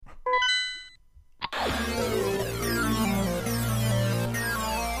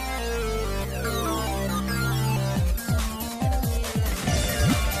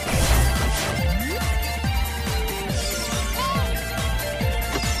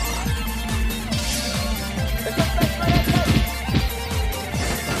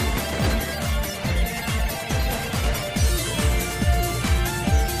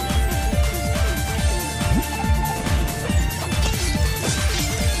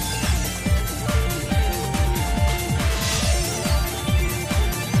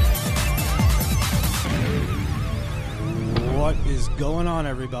going on,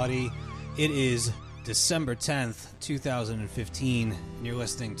 everybody? It is December 10th, 2015, and you're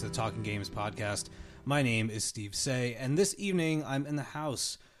listening to the Talking Games podcast. My name is Steve Say, and this evening I'm in the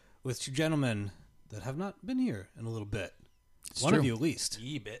house with two gentlemen that have not been here in a little bit. It's One true. of you at least.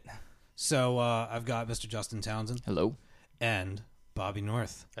 Yee bit. So I've got Mr. Justin Townsend. Hello. And Bobby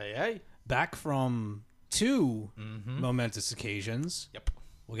North. Hey, hey. Back from two momentous occasions. Yep.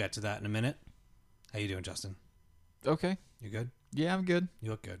 We'll get to that in a minute. How you doing, Justin? Okay. You good? Yeah, I'm good. You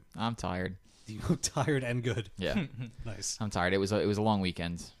look good. I'm tired. You look tired and good. Yeah, Nice. I'm tired. It was a long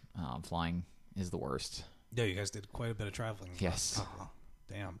weekend. Flying is the worst. Yeah, you guys did quite a bit of traveling. Yes. Oh,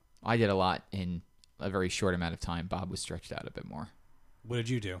 damn. I did a lot in a very short amount of time. Bob was stretched out a bit more. What did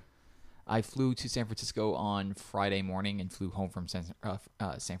you do? I flew to San Francisco on Friday morning and flew home from San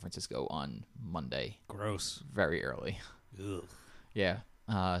Francisco on Monday Gross. very early. Ugh. Yeah.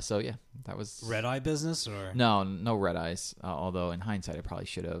 So yeah, that was Red eye business or? No red eyes. Although in hindsight, I probably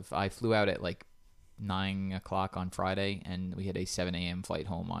should have. I flew out at like 9 o'clock on Friday, and we had a 7 a.m. flight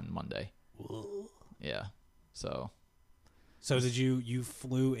home on Monday. Ugh. Yeah. So Did you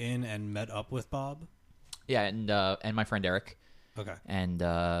flew in and met up with Bob? yeah, and my friend Eric, Okay. and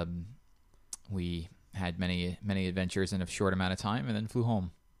we had many adventures in a short amount of time, and then flew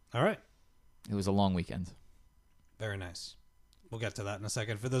home. All right. It was a long weekend. Very nice. We'll get to that in a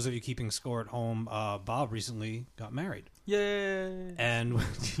second. For those of you keeping score at home, Bob recently got married. Yay. And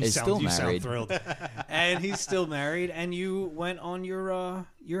you Is still sound married. thrilled. And he's still married. And you went on your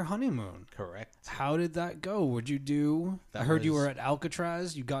honeymoon. Correct. How did that go? What'd you do? That I heard you was- were at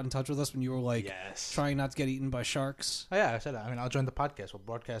Alcatraz. You got in touch with us when you were like Yes. trying not to get eaten by sharks. Oh, yeah, I said that. I mean, I'll join the podcast. We'll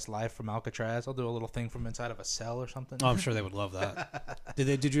broadcast live from Alcatraz. I'll do a little thing from inside of a cell or something. Oh, I'm sure they would love that.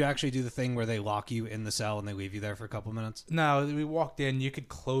 Did you actually do the thing where they lock you in the cell and they leave you there for a couple minutes? No, we walked in. You could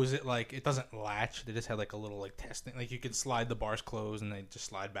close it. Like, it doesn't latch. They just had, like, a little, like, testing. Like, you could slide the bars closed and they just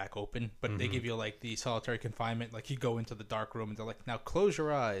slide back open. But they give you, like, the solitary confinement. Like, you go into the dark room and they're like, now close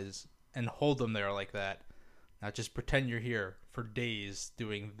your eyes and hold them there like that. Now just pretend you're here for days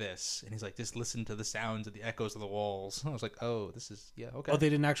doing this. And he's like, just listen to the sounds of the echoes of the walls. I was like, oh, this is, yeah, okay. Oh, they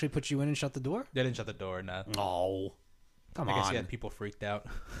didn't actually put you in and shut the door? They didn't shut the door, no. Oh, come I guess on. yeah, people freaked out.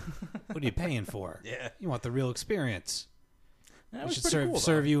 What are you paying for? Yeah. You want the real experience. That We was should pretty cool,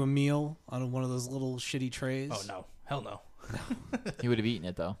 serve though. you a meal on one of those little shitty trays. Oh, no. Hell no. He would have eaten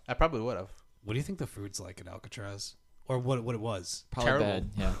it though. I probably would have. What do you think the food's like at Alcatraz? Or what it was? Probably Terrible. bad.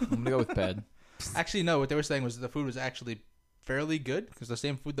 Yeah, I'm gonna go with bad. Actually, no. What they were saying was the food was actually fairly good because the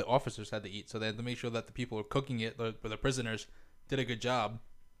same food the officers had to eat. So they had to make sure that the people who were cooking it, the prisoners, did a good job.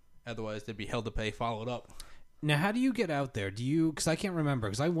 Otherwise, they'd be held to pay, followed up. Now, how do you get out there? Do you, because I can't remember,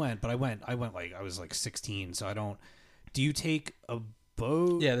 because I went like, I was like 16, so I don't, do you take a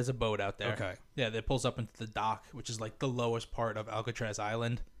boat? Yeah, there's a boat out there. Okay. Yeah, that pulls up into the dock, which is like the lowest part of Alcatraz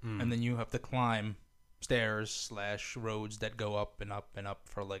Island. And then you have to climb stairs / roads that go up and up and up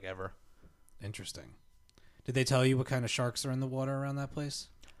for like ever. Interesting. Did they tell you what kind of sharks are in the water around that place?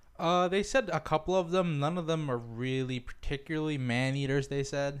 They said a couple of them. None of them are really particularly man-eaters, they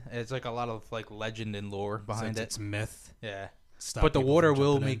said. It's like a lot of like legend and lore behind it. It's myth. Yeah. Stop But the people water from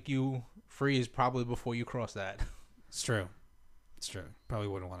will jumping in. make you freeze probably before you cross that. It's true. It's true. Probably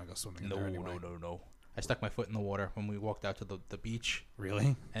wouldn't want to go swimming in there anyway. No. I stuck my foot in the water when we walked out to the beach,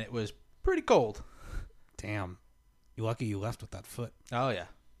 Really? and it was pretty cold. Damn. You lucky you left with that foot. Oh, yeah.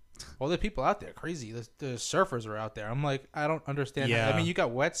 Well, the people out there, crazy. The surfers are out there. I'm like, I don't understand. Yeah. I mean, you got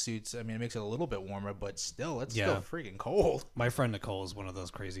wetsuits. I mean, it makes it a little bit warmer, but still, it's Yeah. still freaking cold. My friend Nicole is one of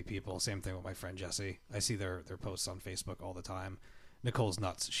those crazy people. Same thing with my friend Jesse. I see their posts on Facebook all the time. Nicole's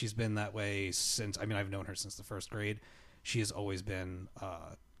nuts. She's been that way since, I mean, I've known her since the first grade. She has always been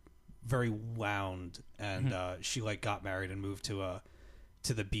very wound, and she like got married and moved to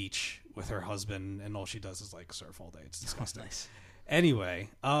the beach with her husband, and all she does is like surf all day. It's disgusting. Nice. Anyway,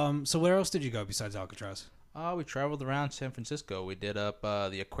 so where else did you go besides Alcatraz? We traveled around San Francisco. We did up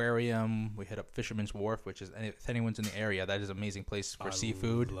the aquarium. We hit up Fisherman's Wharf, which is, if anyone's in the area, that is an amazing place for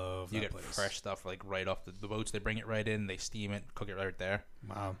seafood. Love You that get place. fresh stuff like right off the boats. They bring it right in. They steam it, cook it right there.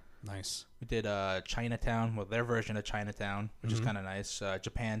 Wow, nice. We did Chinatown, well, their version of Chinatown, which is kind of nice.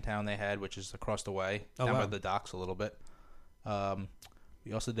 Japantown they had, which is across the way, Oh, down wow. by the docks a little bit.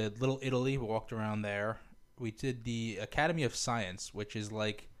 We also did Little Italy. We walked around there. We did the Academy of Science, which is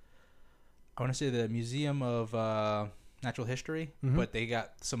like, I want to say the Museum of Natural History, but they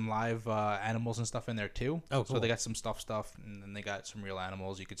got some live animals and stuff in there too. Oh, So cool. they got some stuff, and then they got some real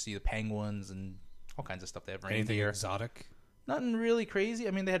animals. You could see the penguins and all kinds of stuff. They have Anything reindeer. exotic? Nothing really crazy.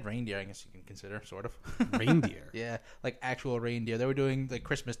 I mean, they had reindeer, I guess you can consider, sort of. Reindeer? Yeah, like actual reindeer. They were doing like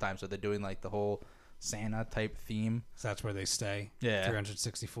Christmas time, so they're doing like the whole Santa type theme. So that's where they stay. Yeah.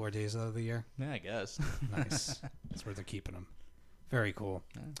 364 days out of the year. Yeah, I guess. Nice. That's where they're keeping them. Very cool.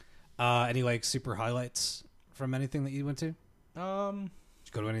 Yeah. Any like super highlights from anything that you went to? Did Um,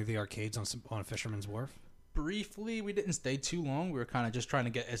 you go to any of the arcades on Fisherman's Wharf? briefly, we didn't stay too long. We were kind of just trying to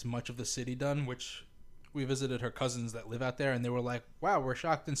get as much of the city done, which we visited her cousins that live out there, and they were like, wow, we're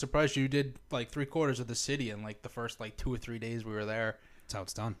shocked and surprised you did like 3/4 of the city in like the first like 2 or 3 days we were there. That's how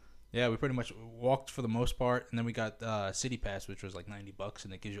it's done. Yeah, we pretty much walked for the most part, and then we got City Pass, which was like $90,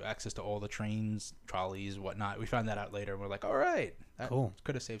 and it gives you access to all the trains, trolleys, whatnot. We found that out later, and we're like, all right, that Cool.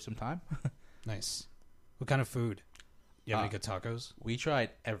 could have saved some time. Nice. What kind of food? You have any Uh, good tacos? We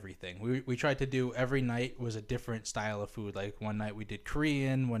tried everything. We tried to do every night was a different style of food. Like one night we did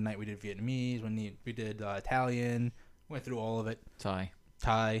Korean, one night we did Vietnamese, we did Italian. Went through all of it. Thai.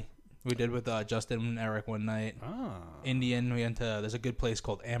 We did with Justin and Eric one night. Ah. Indian. We went to. There's a good place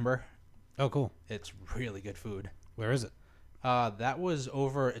called Amber. Oh, cool. It's really good food. Where is it? That was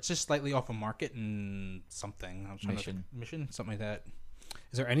over. It's just slightly off a Market and something. I'm trying Mission. to Mission, something like that.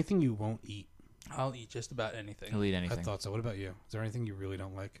 Is there anything you won't eat? I'll eat just about anything. He'll eat anything. I thought so. What about you? Is there anything you really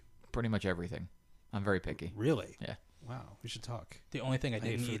don't like? Pretty much everything. I'm very picky. Really? Yeah. Wow. We should talk. The only thing I hate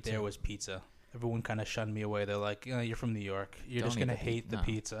didn't food eat there too. was pizza. Everyone kind of shunned me away. They're like, "You're from New York. You're Don't just eat gonna the hate the no.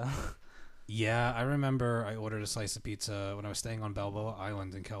 pizza." Yeah, I remember I ordered a slice of pizza when I was staying on Balboa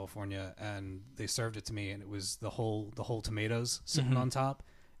Island in California, and they served it to me, and it was the whole tomatoes sitting Mhm. on top,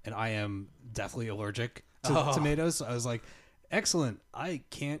 and I am deathly allergic to Oh. tomatoes. So I was like, excellent. I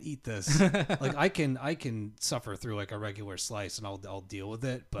can't eat this. Like I can suffer through like a regular slice, and I'll deal with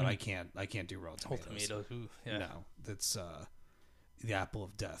it, but I can't do raw Whole tomatoes. tomatoes. Ooh, yeah. No, that's the apple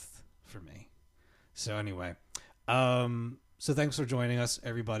of death for me. So anyway, so thanks for joining us,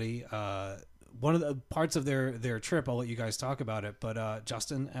 everybody. One of the parts of their trip, I'll let you guys talk about it, but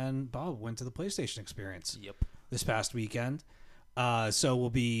Justin and Bob went to the PlayStation Experience Yep. this past weekend. So we'll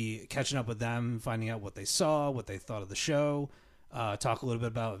be catching up with them, finding out what they saw, what they thought of the show, talk a little bit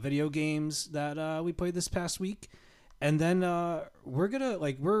about video games that we played this past week. And then we're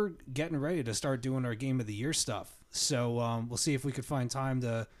getting ready to start doing our Game of the Year stuff. So we'll see if we could find time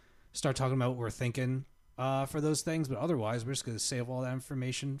to start talking about what we're thinking for those things. But otherwise, we're just going to save all that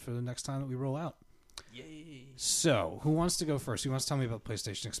information for the next time that we roll out. Yay. So who wants to go first? Who wants to tell me about the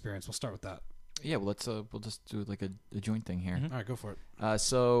PlayStation Experience? We'll start with that. Yeah, well, we'll just do like a joint thing here. Mhm. All right, go for it.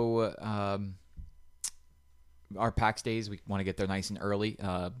 So our PAX days, we want to get there nice and early,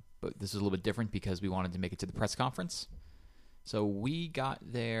 but this is a little bit different because we wanted to make it to the press conference. So we got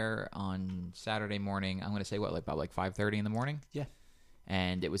there on Saturday morning. I'm going to say about 5:30 in the morning. Yeah.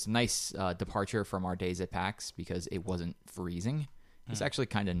 And it was a nice departure from our days at PAX because it wasn't freezing. It's actually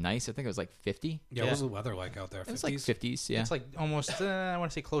kind of nice. I think it was like 50. Yeah, what was the weather like out there? It was like 50s, yeah. It's like almost, I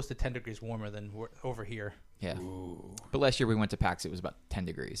want to say close to 10 degrees warmer than over here. Yeah. Ooh. But last year we went to PAX, it was about 10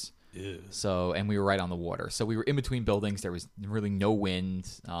 degrees. Ew. So, and we were right on the water. So we were in between buildings. There was really no wind.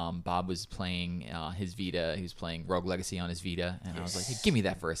 Bob was playing his Vita. He was playing Rogue Legacy on his Vita. And I was like, hey, give me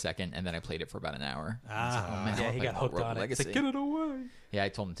that for a second. And then I played it for about an hour. I was like, Ah. man, Yeah, I'll he play got hooked Rogue on it. He's Legacy. like, get it away. Yeah, I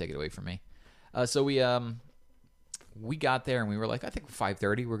told him to take it away from me. So we got there and we were like, I think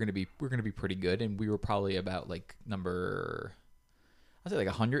 5:30 we're gonna be pretty good. And we were probably about like number, I'd say like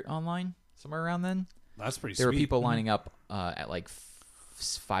 100 online, somewhere around then. That's pretty There sweet. were people lining up at like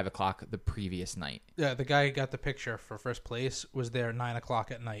 5 o'clock the previous night. Yeah, the guy who got the picture for first place was there 9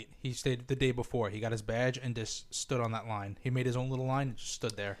 o'clock at night. He stayed the day before. He got his badge and just stood on that line. He made his own little line and just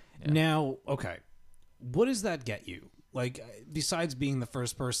stood there. Yeah. Now, okay, what does that get you? Like, besides being the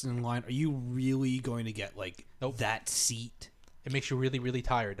first person in line, are you really going to get like Nope. that seat? It makes you really, really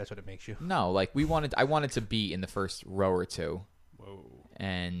tired. That's what it makes you. No, like I wanted to be in the first row or two. Whoa!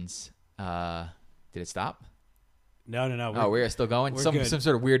 And did it stop? No. Oh, we're still going. we're Some good.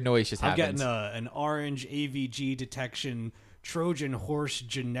 sort of weird noise just I'm happened. getting an orange AVG detection, Trojan horse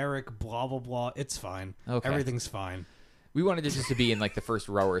generic, blah blah blah. It's fine. Okay. Everything's fine. We wanted just to be in like the first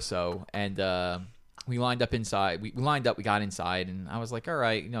row or so, and we lined up inside. We lined up. We got inside, and I was like, all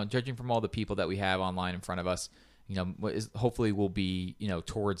right, judging from all the people that we have online in front of us, hopefully we'll be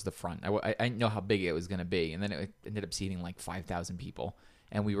towards the front. I didn't know how big it was going to be, and then it ended up seating like 5,000 people,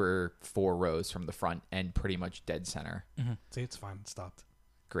 and we were 4 rows from the front and pretty much dead center. See, it's fine. It stopped.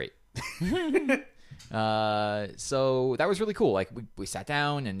 Great. So that was really cool. Like we sat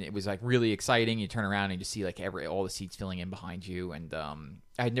down and it was like really exciting. You turn around and you see like all the seats filling in behind you. And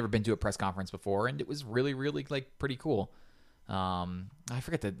I had never been to a press conference before, and it was really, really like pretty cool. I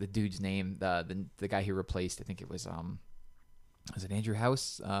forget the dude's name. The guy who replaced, I think it was it Andrew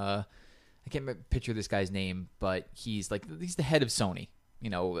House? I can't picture this guy's name, but he's the head of Sony.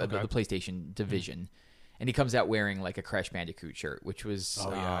 the PlayStation division, and he comes out wearing like a Crash Bandicoot shirt, which was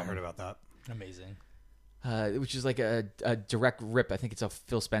I heard about that. Amazing. Which is like a direct rip. I think it's of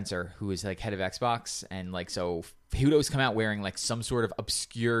Phil Spencer, who is like head of Xbox, and like so he would always come out wearing like some sort of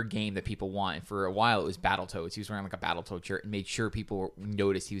obscure game that people want. And for a while, it was Battletoads. He was wearing like a Battletoad shirt and made sure people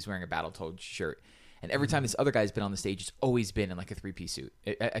noticed he was wearing a Battletoad shirt. And every time this other guy's been on the stage, it's always been in like a 3-piece suit.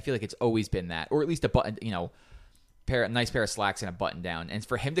 I feel like it's always been that, or at least a button, a nice pair of slacks and a button down. And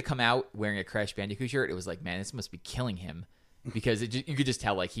for him to come out wearing a Crash Bandicoot shirt, it was like, man, this must be killing him, because you could just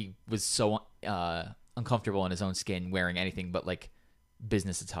tell like he was so uncomfortable in his own skin wearing anything but like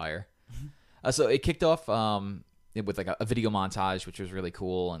business attire. So it kicked off with like a video montage, which was really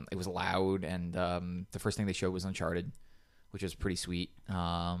cool, and it was loud. And the first thing they showed was Uncharted, which was pretty sweet.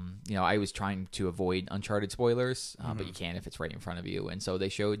 I was trying to avoid Uncharted spoilers, but you can if it's right in front of you. And so they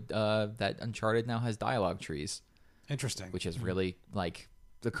showed that Uncharted now has dialogue trees. Interesting. Which is really, like,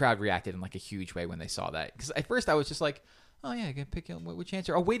 the crowd reacted in like a huge way when they saw that. Because at first I was just like, oh yeah, I can pick which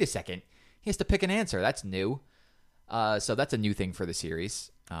answer. Oh, wait a second. He has to pick an answer. That's new. So that's a new thing for the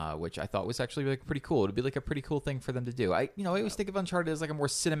series, which I thought was actually like pretty cool. It'd be like a pretty cool thing for them to do. I always think of Uncharted as like a more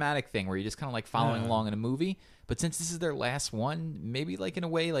cinematic thing where you're just kind of like following along in a movie. But since this is their last one, maybe like in a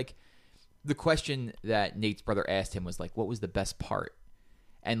way, like the question that Nate's brother asked him was like, what was the best part?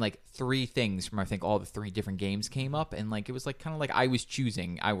 And like 3 things from I think all the 3 different games came up, and like it was like kind of like I was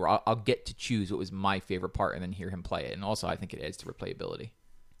choosing. I'll get to choose what was my favorite part, and then hear him play it. And also, I think it adds to replayability.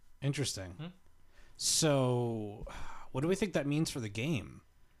 Interesting. So, what do we think that means for the game?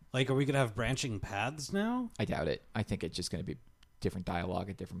 Like, are we gonna have branching paths now? I doubt it. I think it's just going to be different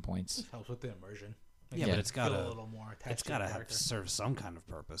dialogue at different points. Helps with the immersion. Yeah, but it's got a little more attached. It's got to serve some kind of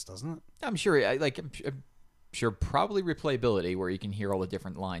purpose, doesn't it? I'm sure. I'm sure probably replayability, where you can hear all the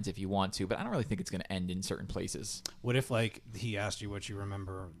different lines if you want to, but I don't really think it's going to end in certain places. What if like he asked you what you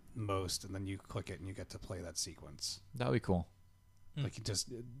remember most, and then you click it and you get to play that sequence? That would be cool. Like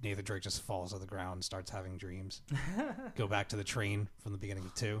Nathan Drake just falls to the ground and starts having dreams. Go back to the train from the beginning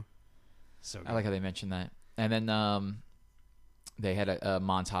of 2. So good. I like how they mentioned that. And then they had a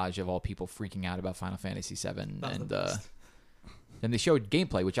montage of all people freaking out about Final Fantasy VII, and then they showed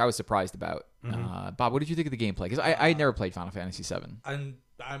gameplay, which I was surprised about. Bob, what did you think of the gameplay? Because I had never played Final Fantasy VII.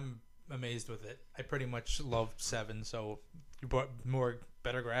 I'm amazed with it. I pretty much loved 7, so you brought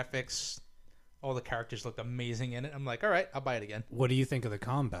better graphics. All the characters looked amazing in it. I'm like, all right, I'll buy it again. What do you think of the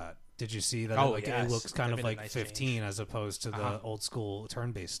combat? Did you see that? It looks kind of like nice 15 change. As opposed to the old school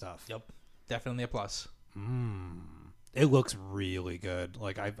turn-based stuff. Yep, definitely a plus. It looks really good.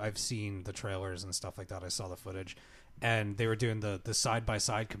 Like I've seen the trailers and stuff like that. I saw the footage, and they were doing the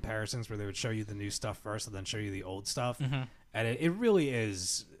side-by-side comparisons where they would show you the new stuff first and then show you the old stuff. And it really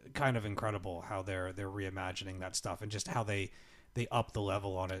is kind of incredible how they're reimagining that stuff, and just how they up the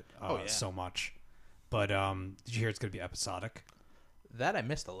level on it so much. But did you hear it's going to be episodic? That I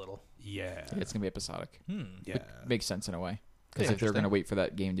missed a little. Yeah, it's going to be episodic. Yeah. It makes sense in a way. Because if they're going to wait for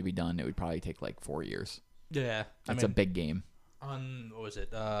that game to be done, it would probably take like 4 years. Yeah. It's a big game. What was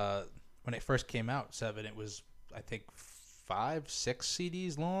it? When it first came out, 7, it was, I think, 5, 6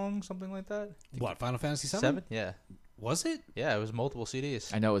 CDs long, something like that. What, Final Fantasy 7? 7? Yeah. Was it? Yeah, it was multiple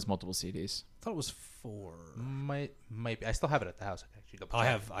CDs. I know it was multiple CDs. I thought it was 4. Might be. I still have it at the house. I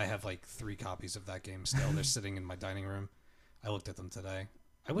have like 3 copies of that game still. They're sitting in my dining room. I looked at them today.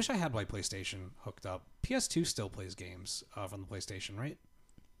 I wish I had my PlayStation hooked up. PS2 still plays games from the PlayStation, right?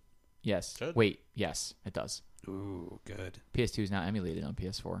 Yes. Should. Wait, yes, it does. Ooh, good. PS2 is now emulated on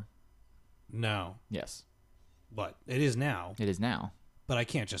PS4. No. Yes. What? It is now. It is now. But I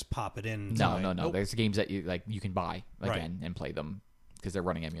can't just pop it in. No. Nope. There's games that you can buy again and play them because they're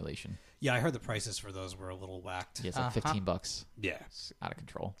running emulation. Yeah, I heard the prices for those were a little whacked. Yeah, it's like $15. Yeah. It's out of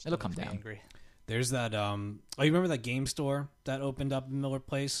control. It'll come down. Angry. There's that you remember that game store that opened up in Miller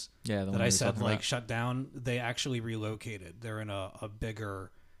Place? Yeah, that I said shut down. They actually relocated. They're in a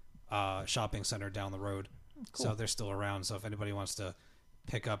bigger shopping center down the road. Cool. So they're still around. So if anybody wants to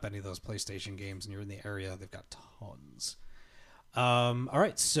pick up any of those PlayStation games and you're in the area, they've got tons. All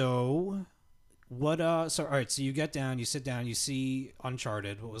right, so what? All right, so you get down, you sit down, you see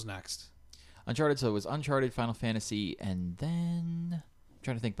Uncharted. What was next? Uncharted. So it was Uncharted, Final Fantasy, and then I'm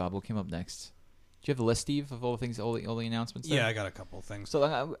trying to think, Bob, what came up next? Do you have the list, Steve, of all the things, all the announcements? There? Yeah, I got a couple of things. So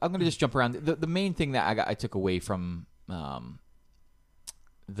I'm going to just jump around. The main thing that I took away from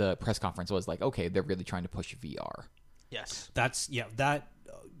the press conference was like, okay, they're really trying to push VR. Yes, that.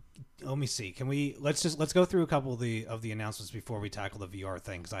 Let me see. Can we let's go through a couple of the announcements before we tackle the VR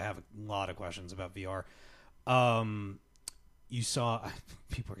thing, because I have a lot of questions about VR. You saw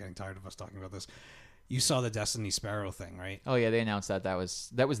people are getting tired of us talking about this. You saw the Destiny Sparrow thing, right? Oh yeah, they announced that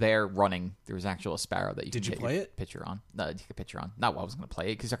was there running. There was actual Sparrow that you Did could you get play your it? picture on. No, you could picture on. Not while I was going to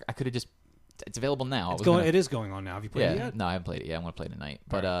play it because I could have just. It's available now. It is going on now. Have you played it Yeah, yet? no, I haven't played it yet. I'm going to play it tonight,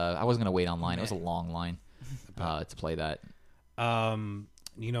 but I wasn't going to wait online. It was a long line to play that.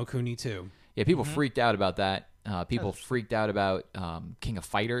 Ni no Kuni 2. Yeah, people freaked out about that. People freaked out about King of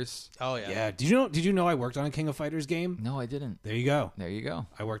Fighters. Oh yeah. Yeah. Did you know I worked on a King of Fighters game? No, I didn't. There you go. There you go.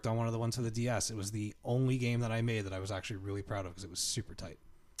 I worked on one of the ones for the DS. It was the only game that I made that I was actually really proud of because it was super tight.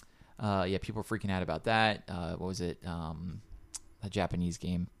 Yeah, people were freaking out about that. What was it? A Japanese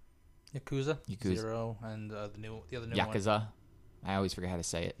game. Yakuza, Yakuza. 0, and the other new one. Yakuza. I always forget how to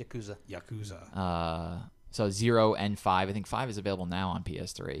say it. Yakuza. So 0 and 5. I think 5 is available now on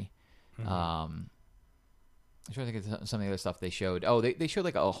PS3. I'm trying to think of some of the other stuff they showed. Oh, they showed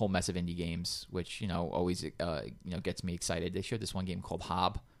like a whole mess of indie games, which always gets me excited. They showed this one game called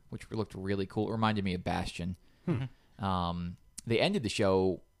Hob, which looked really cool. It reminded me of Bastion. They ended the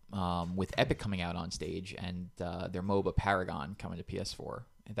show with Epic coming out on stage and their MOBA Paragon coming to PS4.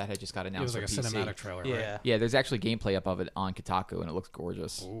 And that had just got announced. It was like a for PC. cinematic trailer, right? Yeah, there's actually gameplay up of it on Kotaku, and it looks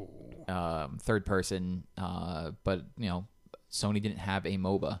gorgeous. Third person, but Sony didn't have a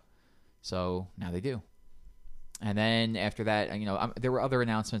MOBA, so now they do. And then after that, there were other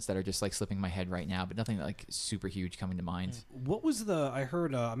announcements that are just like slipping my head right now, but nothing like super huge coming to mind. What was I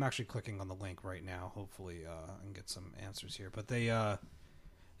heard, I'm actually clicking on the link right now. Hopefully I can get some answers here. But they had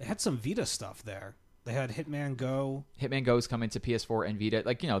some Vita stuff there. They had Hitman Go. Hitman Go's coming to PS4 and Vita.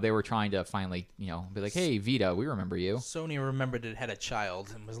 Like, they were trying to finally, be like, hey, Vita, we remember you. Sony remembered it had a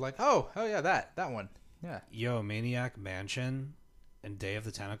child and was like, oh yeah, that one. Yeah. Yo, Maniac Mansion and Day of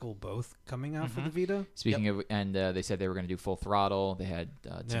the Tentacle both coming out for the Vita. Speaking of, and they said they were going to do Full Throttle. They had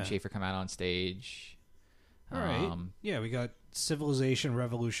Tim Yeah. Schafer come out on stage. All right. Yeah, we got Civilization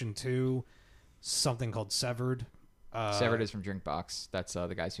Revolution 2, something called Severed. Severed is from Drinkbox. That's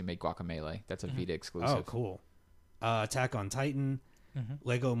the guys who make Guacamelee. That's a Vita exclusive. Oh, cool. Attack on Titan,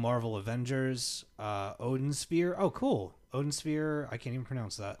 Lego Marvel Avengers, Odin Sphere. Oh, cool. Odin Sphere. I can't even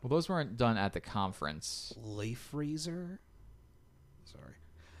pronounce that. Well, those weren't done at the conference. Freezer. Sorry.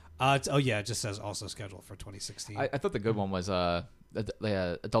 It just says also scheduled for 2016. I thought the good one was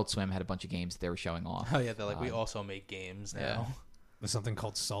Adult Swim had a bunch of games that they were showing off. Oh yeah, they're like, we also make games now. Yeah. There's something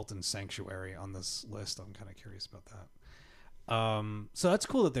called Salt and Sanctuary on this list. I'm kind of curious about that. So that's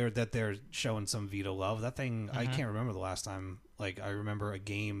cool that they're showing some Vita love. That thing, I can't remember the last time. Like, I remember a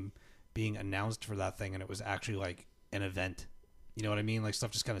game being announced for that thing, and it was actually like an event. You know what I mean? Like,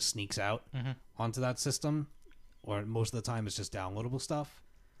 stuff just kind of sneaks out onto that system, or most of the time it's just downloadable stuff.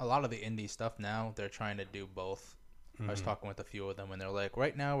 A lot of the indie stuff now, they're trying to do both. I was talking with a few of them, and they're like,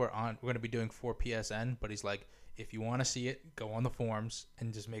 right now we're going to be doing 4 PSN, but he's like, if you want to see it, go on the forums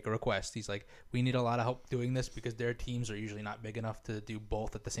and just make a request. He's like, we need a lot of help doing this because their teams are usually not big enough to do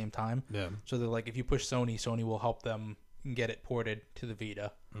both at the same time. Yeah. So they're like, if you push Sony will help them get it ported to the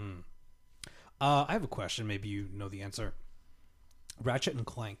Vita. I have a question. Maybe you know the answer. Ratchet and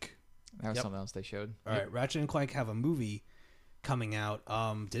Clank. That was something else they showed. All right, Ratchet and Clank have a movie coming out.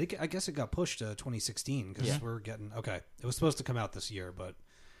 I guess it got pushed to 2016 because we're getting it was supposed to come out this year, but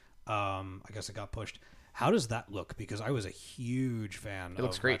I guess it got pushed. How does that look? Because I was a huge fan It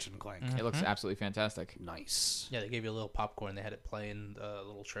looks of great. Ratchet and Clank. It looks absolutely fantastic. Nice. Yeah, they gave you a little popcorn. They had it playing the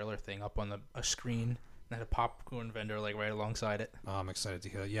little trailer thing up on a screen. And had a popcorn vendor like right alongside it. I'm excited to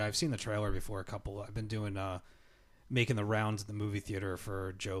hear that. Yeah, I've seen the trailer before. I've been doing making the rounds at the movie theater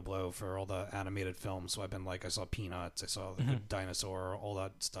for Joe Blow for all the animated films. So I've been I saw Peanuts, I saw The Good Dinosaur, all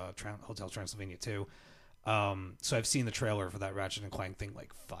that stuff, Hotel Transylvania 2. So I've seen the trailer for that Ratchet and Clank thing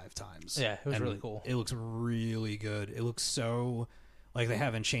like 5 times. Yeah, it was really cool. It looks really good. It looks so like they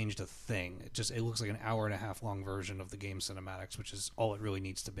haven't changed a thing. It looks like an hour and a half long version of the game cinematics, which is all it really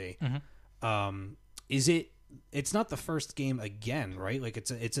needs to be. It's not the first game again, right? Like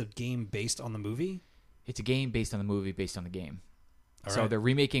it's a game based on the movie. It's a game based on the movie, based on the game. All so right. they're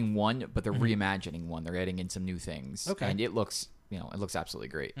remaking one, but they're reimagining one. They're adding in some new things. Okay. And it looks absolutely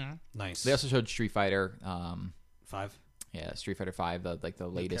great. Nice. They also showed Street Fighter 5. Yeah, Street Fighter 5, the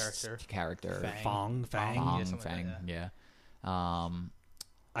latest character. Fang. Fang, something like that. yeah.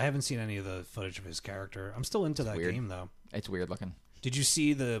 I haven't seen any of the footage of his character. I'm still into that weird. game though. It's weird looking. Did you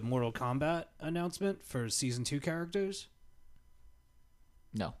see the Mortal Kombat announcement for Season 2 characters?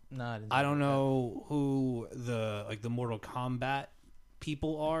 No. No, I don't know who the Mortal Kombat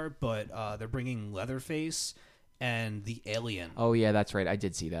people are, but they're bringing Leatherface and the Alien. Oh yeah, that's right. I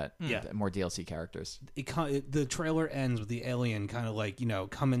did see that. Yeah. More DLC characters. The trailer ends with the Alien kind of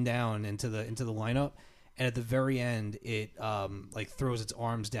coming down into the lineup, and at the very end, it throws its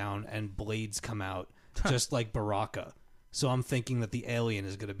arms down and blades come out just like Baraka. So I'm thinking that the alien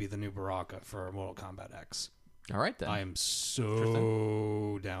is going to be the new Baraka for Mortal Kombat X. All right, then. I am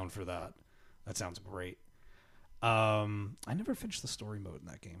so down for that. That sounds great. I never finished the story mode in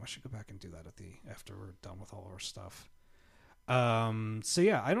that game. I should go back and do that after we're done with all our stuff. So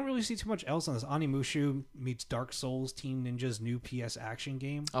yeah, I don't really see too much else on this. Onimusha meets Dark Souls, Team Ninja's new PS action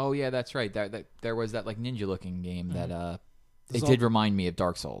game. Oh, yeah, that's right. There was that like ninja-looking game that This it is did all- remind me of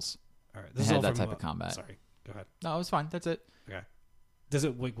Dark Souls. All right, It this is had all that from, type of combat. Sorry, go ahead. No, it was fine. That's it. Okay. Does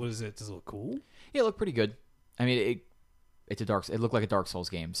it? Wait, what is it? Does it look cool? Yeah, it looked pretty good. I mean, it looked like a Dark Souls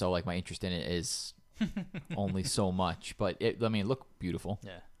game, so like my interest in it is only so much. But it looked beautiful.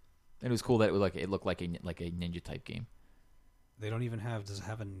 Yeah. And it was cool that it looked like a ninja type game. They don't even have. Does it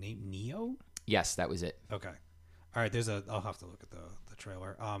have a name? Neo? Yes, that was it. Okay. All right. I'll have to look at the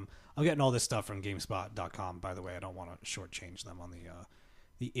trailer. I'm getting all this stuff from GameSpot.com. By the way, I don't want to shortchange them on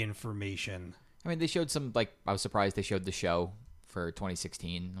the information. I mean, they showed some I was surprised they showed the show for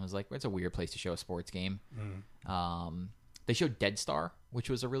 2016. I was like, it's a weird place to show a sports game. They showed Dead Star, which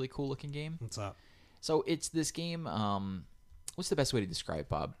was a really cool looking game. What's up? So it's this game. What's the best way to describe,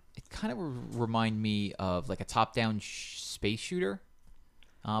 Bob? It kind of remind me of like a top-down space shooter,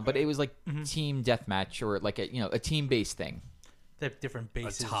 but it was like team deathmatch or like a team-based thing. They have different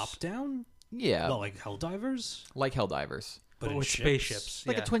bases. A top down? Yeah, Well, like Helldivers, like Helldivers, but in with ships? spaceships.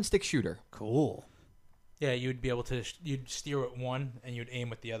 like yeah. a twin-stick shooter. Cool. Yeah, you'd be able to you'd steer with one and you'd aim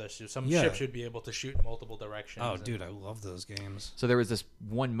with the other. So some Yeah. ships you'd be able to shoot in multiple directions. Oh, and- dude, I love those games. So there was this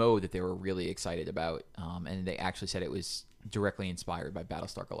one mode that they were really excited about, and they actually said it was directly inspired by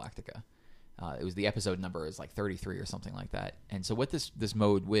Battlestar Galactica. It was the episode number is like 33 or something like that. And so what this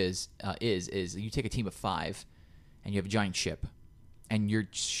mode is you take a team of 5, and you have a giant ship, and your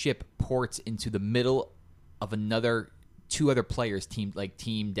ship ports into the middle of two other players team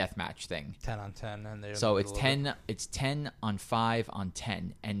deathmatch thing. 10 on 10, and they're So in the it's middle of it. 10. It's 10 on 5 on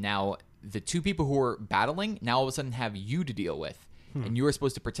 10, and now the two people who are battling now all of a sudden have you to deal with, and you are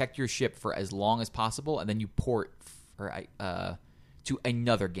supposed to protect your ship for as long as possible, and then you port to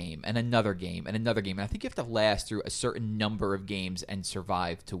another game and another game and another game, and I think you have to last through a certain number of games and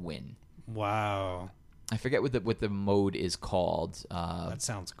survive to win. Wow, I forget what the mode is called, that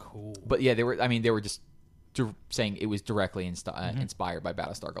sounds cool. but yeah, they were just saying it was directly inspired by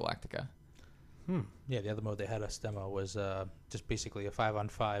Battlestar Galactica. Yeah, the other mode they had us demo was just basically a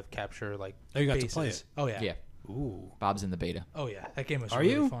 5-on-5 capture like. Oh, you got to bases. play it. Oh yeah. Yeah, Ooh, Bob's in the beta. Oh yeah, that game was Are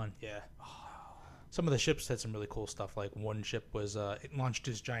really you? fun. Yeah. Some of the ships had some really cool stuff. Like one ship was it launched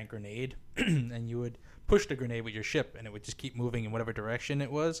this giant grenade, and you would push the grenade with your ship, and it would just keep moving in whatever direction it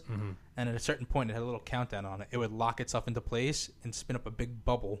was. And at a certain point, it had a little countdown on it. It would lock itself into place and spin up a big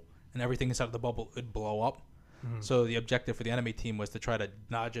bubble, and everything inside of the bubble would blow up. So the objective for the enemy team was to try to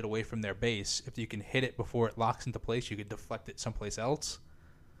dodge it away from their base. If you can hit it before it locks into place, you could deflect it someplace else.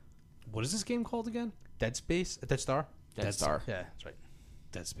 what is this game called again? Dead Space? Dead Star? Dead Star. Yeah, that's right.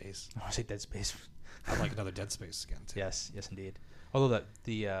 Dead Space. I want to say Dead Space. I'd like another Dead Space again too. Yes, indeed. Although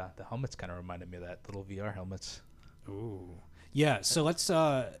the helmets kind of reminded me of that, little VR helmets. Ooh, yeah. So let's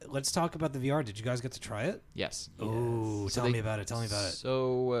talk about the VR. Did you guys get to try it? Yes. Ooh, So tell me about it. Tell me about it.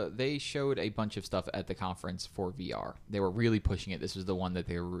 So they showed a bunch of stuff at the conference for VR. They were really pushing it. This was the one that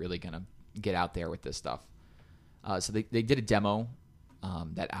they were really going to get out there with this stuff. So they did a demo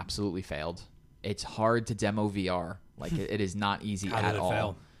that absolutely failed. It's hard to demo VR. Like it is not easy How at did it all.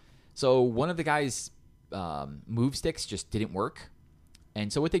 fail? So one of the guys' move sticks just didn't work.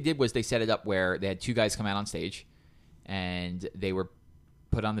 And so what they did was they set it up where they had two guys come out on stage, and they were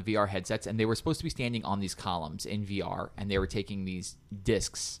put on the VR headsets, and they were supposed to be standing on these columns in VR, and they were taking these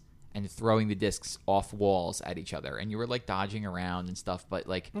discs and throwing the discs off walls at each other, and you were like dodging around and stuff, but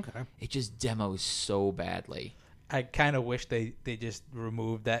like Okay. it just demos so badly. I kind of wish they just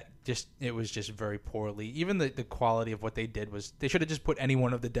removed that. Just it was just very poorly. Even the quality of what they did was they should have just put any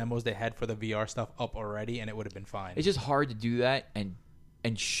one of the demos they had for the VR stuff up already, and it would have been fine. It's just hard to do that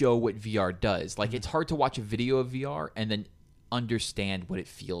and show what VR does. Like it's hard to watch a video of VR and then understand what it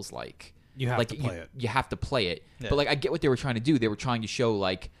feels like. You have like, to play it. You have to play it. Yeah. But like I get what they were trying to do. They were trying to show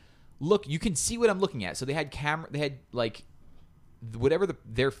like, look, you can see what I'm looking at. So they had they had like whatever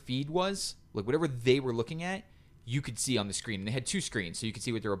their feed was, like whatever they were looking at, you could see on the screen. And they had two screens, so you could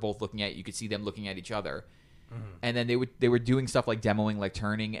see what they were both looking at. You could see them looking at each other. And then they were doing stuff like demoing, like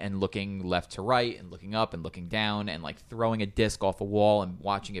turning and looking left to right and looking up and looking down and like throwing a disc off a wall and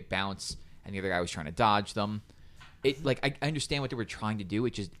watching it bounce. And the other guy was trying to dodge them. It like I understand what they were trying to do.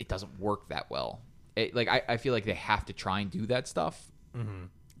 It just it doesn't work that well. I feel like they have to try and do that stuff,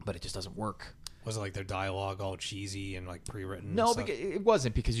 but it just doesn't work. Was it like their dialogue all cheesy and like pre-written? No, and stuff? because it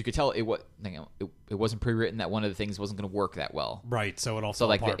wasn't, because you could tell it wasn't pre-written, that one of the things wasn't going to work that well. Right, so it all So fell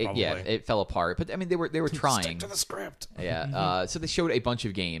like apart, probably. it fell apart. But I mean, they were trying. Stick to the script. Yeah. So they showed a bunch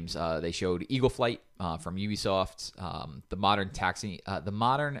of games. They showed Eagle Flight from Ubisoft, the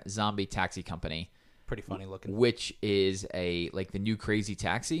Modern Zombie Taxi Company, Pretty funny looking. which is the new Crazy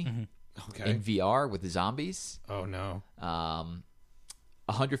Taxi Okay. in VR with the zombies. Oh no.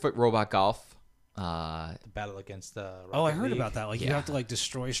 100-foot robot golf. The battle against Rocket Oh, I heard League. about that. Like you Yeah. have to like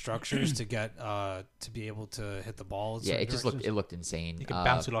destroy structures to get to be able to hit the ball. in Yeah, certain it just directions? looked insane. You can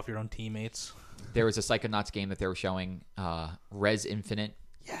bounce it off your own teammates. There was a Psychonauts game that they were showing, Res Infinite.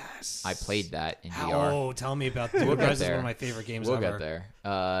 Yes. I played that in VR. Oh, tell me about that. We'll get Res is there. one of my favorite games We'll ever. get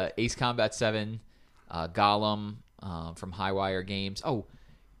there. Ace Combat 7, Gollum from Highwire Games. Oh,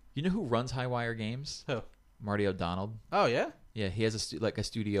 you know who runs Highwire Games? Who? Marty O'Donnell. Oh yeah. Yeah, he has a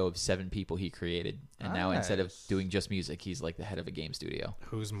studio of 7 people he created, and now instead of Nice. doing just music, he's like the head of a game studio.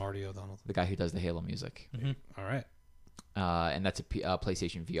 Who's Marty O'Donnell? The guy who does the Halo music, All right. and that's a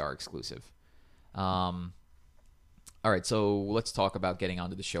PlayStation VR exclusive. All right, so let's talk about getting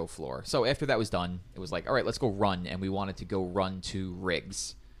onto the show floor. So after that was done, it was like, all right, let's go run, and we wanted to go run to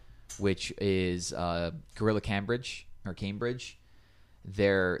Riggs, which is Gorilla Cambridge. That's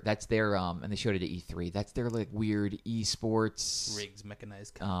their and they showed it at E3. That's their like weird esports Riggs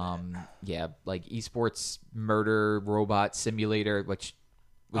mechanized combat. yeah, like esports murder robot simulator, which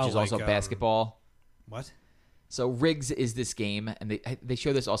Oh, is also like, basketball. What? So Riggs is this game, and they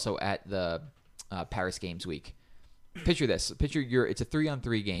show this also at the Paris Games Week. Picture this. It's a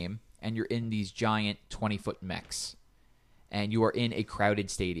 3-on-3 game, and you're in these giant 20-foot mechs, and you are in a crowded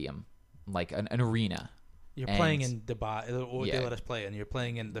stadium, like an arena. You're and- playing in Dubai, or Yeah. they let us play in. You're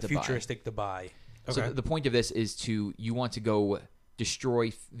playing in the Dubai. futuristic Dubai. So Okay. the point of this is you want to go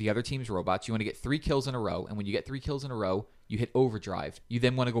destroy the other team's robots. You want to get 3 kills in a row, and when you get 3 kills in a row, you hit overdrive. You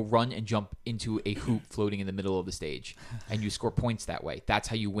then want to go run and jump into a hoop floating in the middle of the stage, and you score points that way. That's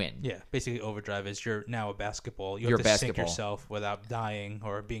how you win. Yeah, basically overdrive is you're now a basketball. You You're have a to sink basketball. yourself without dying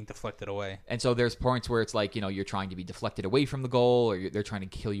or being deflected away. And so there's points where it's like, you're trying to be deflected away from the goal, or they're trying to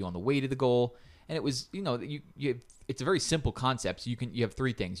kill you on the way to the goal. And it was, it's a very simple concept. So you have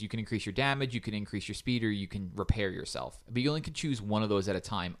 3 things. You can increase your damage, you can increase your speed, or you can repair yourself. But you only can choose one of those at a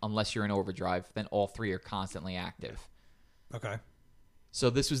time, unless you're in overdrive. Then all 3 are constantly active. Okay. So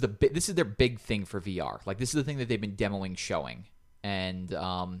this is their big thing for VR. Like, this is the thing that they've been demoing, showing, and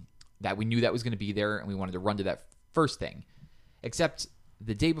that we knew that was going to be there, and we wanted to run to that first thing. Except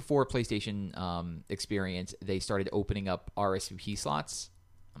the day before PlayStation Experience, they started opening up RSVP slots,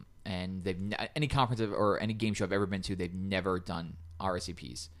 and any conference or any game show I've ever been to, they've never done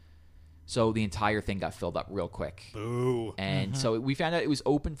RSVPs. So the entire thing got filled up real quick. Boo. And so we found out it was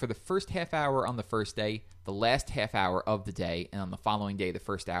open for the first half hour on the first day, the last half hour of the day, and on the following day, the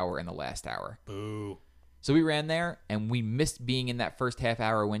first hour and the last hour. Boo. So we ran there, and we missed being in that first half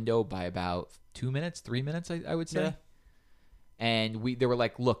hour window by about 2 minutes, 3 minutes, I would say. Yeah. And they were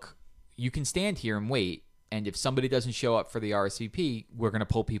like, look, you can stand here and wait, and if somebody doesn't show up for the RSVP, we're going to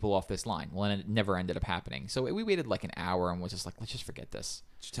pull people off this line. Well, and it never ended up happening. So we waited like an hour and was just like, let's just forget this.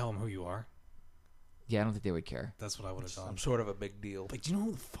 Did you tell them who you are? Yeah, I don't think they would care. That's what I would have done. I'm sort of a big deal. Like, do you know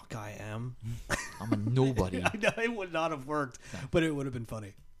who the fuck I am? I'm a nobody. I know it would not have worked, but it would have been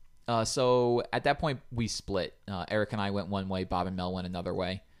funny. So at that point, we split. Eric and I went one way. Bob and Mel went another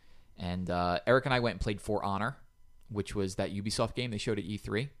way. And Eric and I went and played For Honor, which was that Ubisoft game they showed at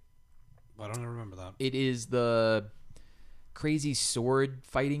E3. I don't remember that. It is the crazy sword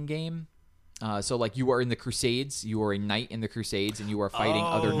fighting game. So like you are in the Crusades, you are a knight in the Crusades, and you are fighting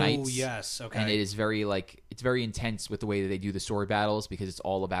other knights. Oh, yes. Okay. And it is it's very intense with the way that they do the sword battles, because it's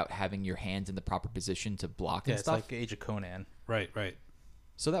all about having your hands in the proper position to block Yeah, and it's stuff. like Age of Conan. Right.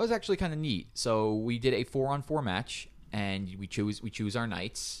 So that was actually kind of neat. So we did a 4-on-4 match, and we choose our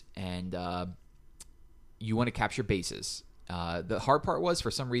knights, and you want to capture bases. The hard part was,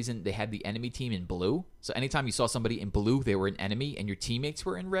 for some reason, they had the enemy team in blue. So anytime you saw somebody in blue, they were an enemy, and your teammates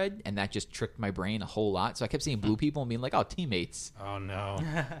were in red, and that just tricked my brain a whole lot. So I kept seeing blue people and being like, "Oh, teammates." Oh no.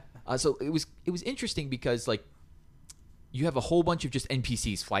 So it was interesting because like you have a whole bunch of just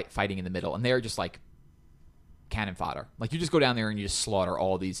NPCs fighting in the middle, and they're just like cannon fodder. Like you just go down there and you just slaughter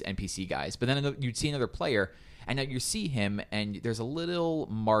all these NPC guys. But then you'd see another player, and now you see him, and there's a little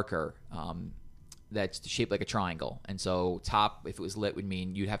marker that's shaped like a triangle. And so top, if it was lit, would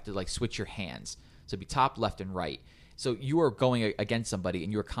mean you'd have to like switch your hands. So it'd be top, left, and right. So you are going against somebody,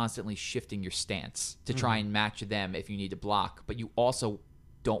 and you're constantly shifting your stance to try and match them if you need to block. But you also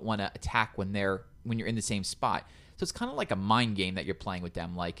don't want to attack when you're in the same spot. So it's kind of like a mind game that you're playing with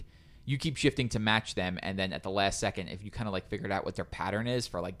them. Like you keep shifting to match them, and then at the last second, if you kind of like figured out what their pattern is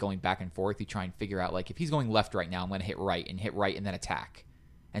for like going back and forth, you try and figure out like if he's going left right now, I'm going to hit right and then attack,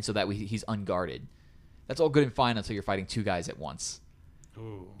 and so that way he's unguarded. That's all good and fine until you're fighting two guys at once.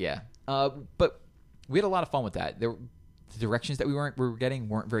 Ooh. Yeah, but we had a lot of fun with that. The directions that we were getting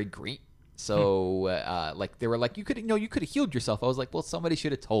weren't very great. So like they were like you could have healed yourself. I was like, well, somebody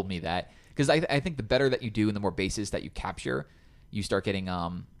should have told me that, because I think the better that you do and the more bases that you capture, you start getting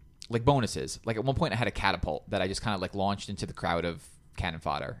like bonuses. Like at one point I had a catapult that I just kind of like launched into the crowd of cannon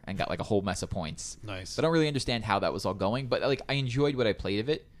fodder and got like a whole mess of points. Nice. But I don't really understand how that was all going, but like I enjoyed what I played of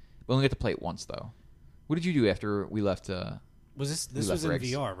it. We only got to play it once though. What did you do after we left? Was this was in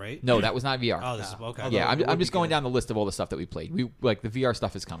VR, right? No, that was not VR. Oh, this is okay. Yeah, Although it I'm would just be going good. down the list of all the stuff that we played. We like the VR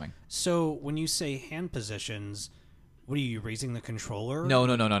stuff is coming. So when you say hand positions, what are you raising the controller? No.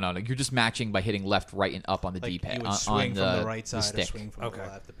 You're just matching by hitting left, right, and up on the Like D-pad. you would on swing from the right the side or stick. swing from Okay. the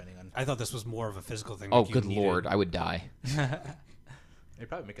left, depending on. I thought this was more of a physical thing. Oh, like you good needed- lord, I would die. It'd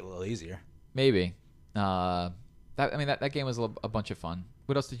probably make it a little easier. Maybe. That game was a bunch of fun.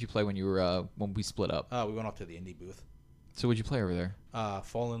 What else did you play when you were when we split up? We went off to the indie booth. So what'd you play over there?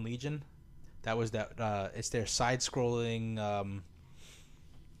 Fallen Legion. That was that. It's their side-scrolling.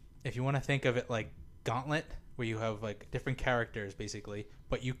 If you want to think of it like Gauntlet, where you have like different characters basically,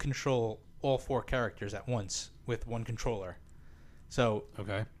 but you control all 4 characters at once with one controller. So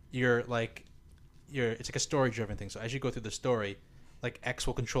Okay. it's like a story-driven thing. So as you go through the story, like X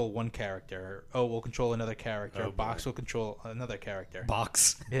will control one character, O will control another character, Oh, Box boy. will control another character.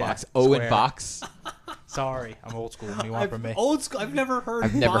 Box. Yeah, Box. O and square. box. Sorry, I'm old school. What do you want from me? Old school. I've never heard.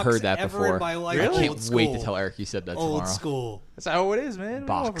 I've never box heard that ever before. in my life. I Really? can't Old wait school. to tell Eric you said that Old tomorrow. school. That's how it is, man. What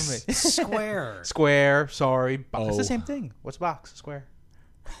do you want Box. from me? Square. Square. Sorry, box. It's Oh. the same thing. What's box? Square.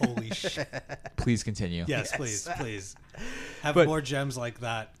 Holy shit. Please continue. Yes, please, please. Have But- more gems like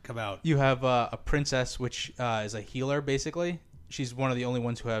that come out. You have a princess, which is a healer, basically. She's one of the only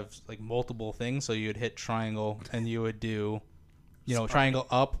ones who have like multiple things. So you would hit triangle, and you would do, triangle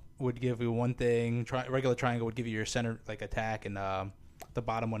up would give you one thing. Regular triangle would give you your center like attack, and the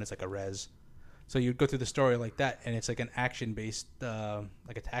bottom one is like a res. So you'd go through the story like that, and it's like an action-based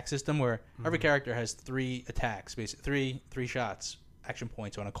like attack system where every character has 3 attacks, basically three shots, action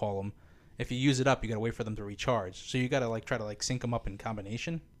points, you want to call them. If you use it up, you got to wait for them to recharge. So you got to like try to like sync them up in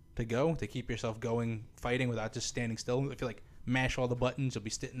combination to keep yourself going, fighting without just standing still. If you like mash all the buttons, you'll be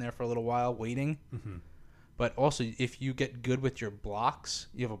sitting there for a little while waiting. Mm-hmm. But also, if you get good with your blocks,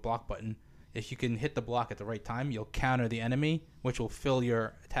 you have a block button. If you can hit the block at the right time, you'll counter the enemy, which will fill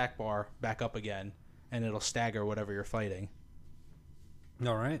your attack bar back up again, and it'll stagger whatever you're fighting.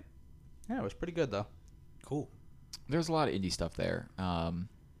 All right. Yeah, it was pretty good, though. Cool. There's a lot of indie stuff there.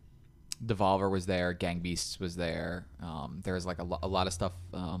 Devolver was there. Gang Beasts was there. There was like a lot of stuff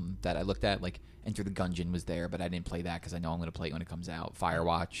that I looked at. Like Enter the Gungeon was there, but I didn't play that because I know I'm going to play it when it comes out.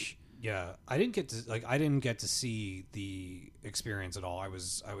 Firewatch. Yeah, I didn't get to see the experience at all. I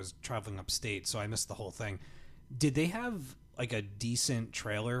was traveling upstate, so I missed the whole thing. Did they have like a decent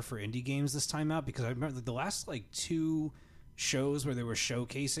trailer for indie games this time out? Because I remember the last like 2 shows where they were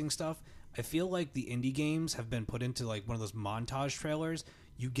showcasing stuff, I feel like the indie games have been put into like one of those montage trailers.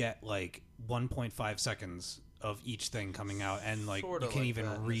 You get like 1.5 seconds of each thing coming out, and like Sorta you can't like even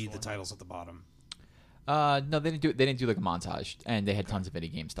that in read this the one. titles at the bottom. No, they didn't do like a montage, and they had tons of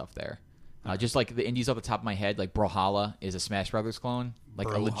indie game stuff there. Just like the indies off the top of my head, like Brawlhalla is a Smash Brothers clone, like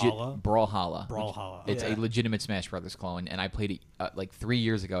a legit Brawlhalla? Brawlhalla. Brawlhalla. It's Yeah. a legitimate Smash Brothers clone, and I played it like 3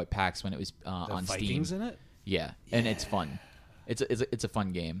 years ago at PAX when it was The on Vikings Steam. in it. Yeah, and it's fun. It's a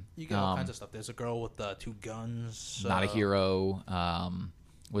fun game. You get all kinds of stuff. There's a girl with 2 guns. Not a Hero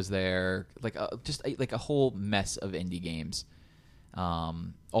was there, like just like a whole mess of indie games.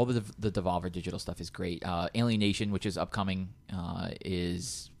 All the Devolver digital stuff is great. Alienation, which is upcoming,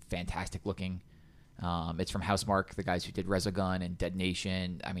 is fantastic looking. It's from Housemarque, the guys who did Resogun and Dead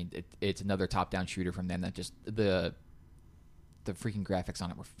Nation. I mean, it's another top-down shooter from them that just the freaking graphics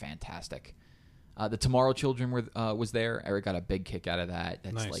on it were fantastic. The Tomorrow Children was there. Eric got a big kick out of that.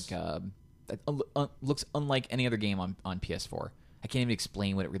 That's Nice. that looks unlike any other game on PS4. I can't even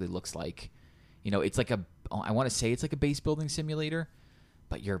explain what it really looks like. It's like I want to say it's like a base building simulator,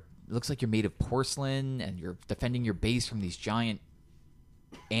 but it looks like you're made of porcelain and you're defending your base from these giant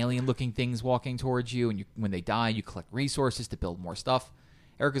alien-looking things walking towards you. And when they die, you collect resources to build more stuff.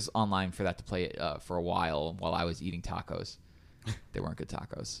 Eric is online for that to play it for a while I was eating tacos. They weren't good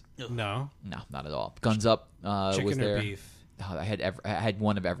tacos. No. No, not at all. Guns Up was Chicken there. or beef? Oh, I had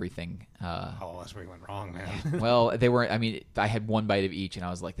one of everything. Oh, that's where you went wrong, man. Well, they weren't. I mean, I had one bite of each, and I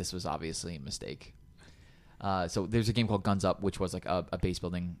was like, "This was obviously a mistake." So there's a game called Guns Up, which was like a base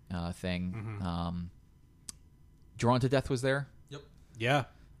building thing. Drawn to Death was there. Yep. Yeah.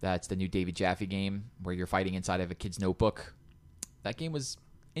 That's the new David Jaffe game where you're fighting inside of a kid's notebook. That game was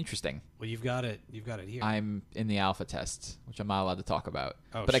interesting. Well, you've got it here. I'm in the alpha test, which I'm not allowed to talk about.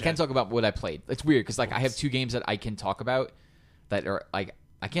 Oh, but I can shit. talk about what I played. It's weird because like I have 2 games that I can talk about that are like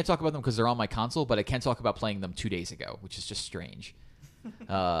I can't talk about them because they're on my console, but I can talk about playing them 2 days ago, which is just strange.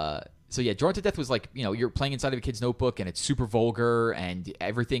 So yeah, Drawn to Death was like, you know, you're playing inside of a kid's notebook and it's super vulgar and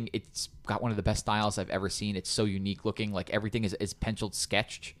everything. It's got one of the best styles I've ever seen. It's so unique looking. Like everything is penciled,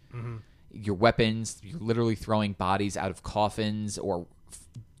 sketched. Your weapons, you're literally throwing bodies out of coffins or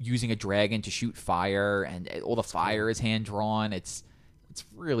using a dragon to shoot fire, and all the fire is hand drawn. It's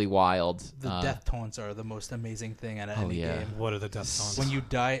really wild. The death taunts are the most amazing thing out of any game. What are the death taunts? When you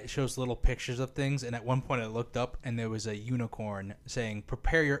die, it shows little pictures of things, and at one point I looked up and there was a unicorn saying,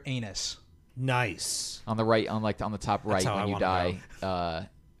 "Prepare your anus." Nice. On the right, on the top right, how when I you wanna die,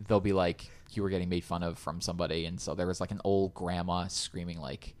 they'll be like you were getting made fun of from somebody, and so there was like an old grandma screaming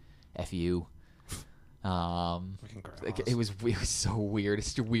like "F you." It was so weird. It's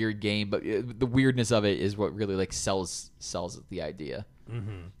such a weird game, but the weirdness of it is what really like sells the idea.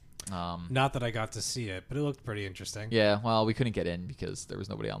 Not that I got to see it, but it looked pretty interesting. Yeah, well, we couldn't get in because there was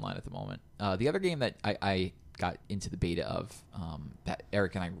nobody online at the moment. The other game that I got into the beta of that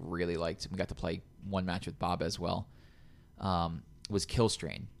Eric and I really liked, and we got to play one match with Bob as well, was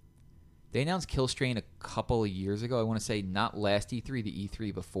Killstrain. They announced Killstrain a couple of years ago. I want to say not last E3, the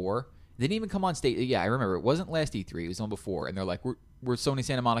E3 before. They didn't even come on stage. Yeah, I remember. It wasn't last E3. It was on before. And they're like, we're Sony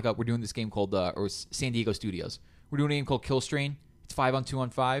Santa Monica. We're doing this game called, or San Diego Studios. We're doing a game called Killstrain. It's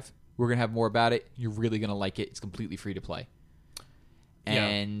 5-on-2-on-5. We're going to have more about it. You're really going to like it. It's completely free to play.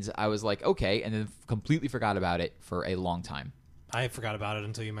 And I was like, okay. And then completely forgot about it for a long time. I forgot about it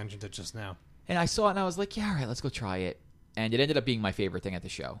until you mentioned it just now. And I saw it and I was like, yeah, all right, let's go try it. And it ended up being my favorite thing at the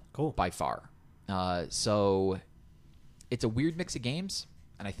show. Cool. By far. So it's a weird mix of games,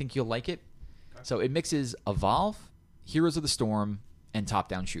 and I think you'll like it. So it mixes Evolve, Heroes of the Storm, and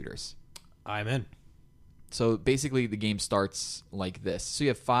top-down shooters. I'm in. So basically the game starts like this. So you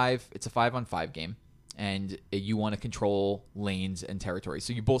have 5. It's a 5-on-5 game, and you want to control lanes and territories.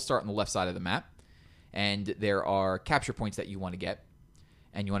 So you both start on the left side of the map, and there are capture points that you want to get,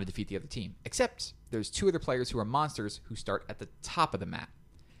 and you want to defeat the other team. Except there's 2 other players who are monsters who start at the top of the map.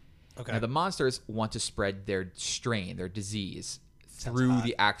 Okay. Now the monsters want to spread their strain, their disease, through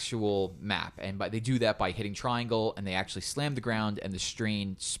the actual map, and they do that by hitting triangle, and they actually slam the ground, and the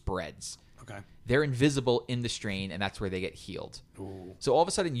strain spreads. Okay. They're invisible in the strain, and that's where they get healed. Ooh. So all of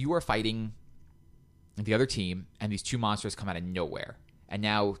a sudden, you are fighting the other team, and these 2 monsters come out of nowhere. And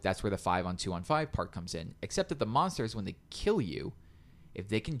now that's where the 5-on-2-on-5 part comes in. Except that the monsters, when they kill you, if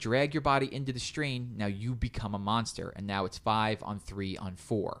they can drag your body into the strain, now you become a monster, and now it's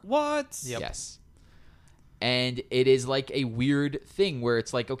 5-on-3-on-4. What? Yep. Yes. And it is like a weird thing where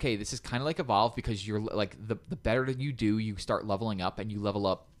it's like, okay, this is kind of like Evolve because you're like the better that you do, you start leveling up, and you level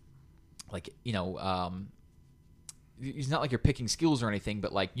up like, you know, it's not like you're picking skills or anything,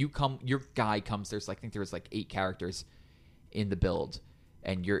 but like your guy comes, I think there's like 8 characters in the build,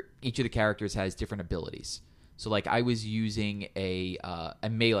 and each of the characters has different abilities. So like I was using a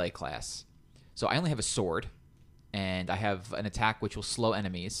melee class. So I only have a sword, and I have an attack which will slow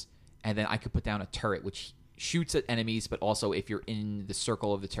enemies, and then I could put down a turret which shoots at enemies, but also if you're in the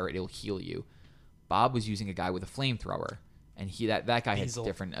circle of the turret, it'll heal you. Bob was using a guy with a flamethrower, and that guy has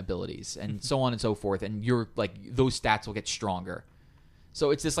different abilities, and so on and so forth. And you're like those stats will get stronger. So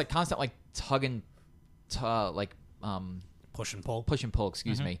it's this like constant like push and pull.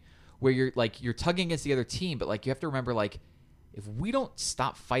 Excuse me, where you're tugging against the other team, but like you have to remember like if we don't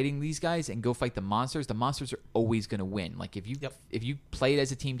stop fighting these guys and go fight the monsters are always going to win. Like if you play it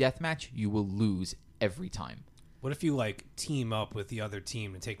as a team deathmatch, you will lose every time. What if you like team up with the other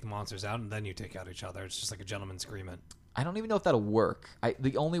team to take the monsters out, and then you take out each other? It's just like a gentleman's agreement. I don't even know if that'll work.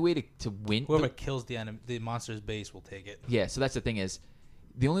 The only way to win, whoever kills the monster's base will take it. Yeah, so that's the thing is,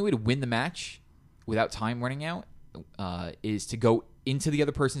 the only way to win the match without time running out is to go into the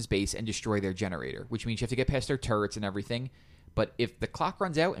other person's base and destroy their generator, which means you have to get past their turrets and everything. But if the clock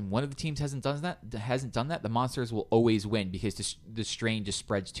runs out and one of the teams hasn't done that, the monsters will always win because the strain just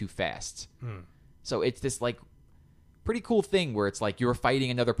spreads too fast. So it's this like pretty cool thing where it's like you're fighting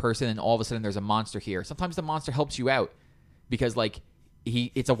another person and all of a sudden there's a monster here. Sometimes the monster helps you out because like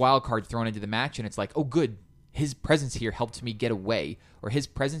it's a wild card thrown into the match, and it's like, oh good, his presence here helped me get away, or his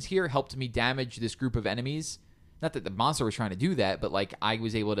presence here helped me damage this group of enemies. Not that the monster was trying to do that, but like I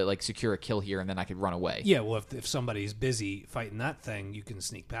was able to like secure a kill here, and then I could run away. Yeah, well, if somebody's busy fighting that thing, you can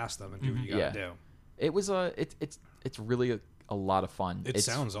sneak past them and do what you gotta do. It was it's really a lot of fun. It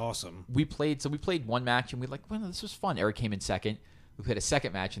sounds awesome. We played one match and we were like, well, this was fun. Eric came in second. We played a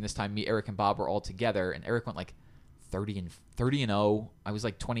second match, and this time me, Eric, and Bob were all together, and Eric went like 30-0. I was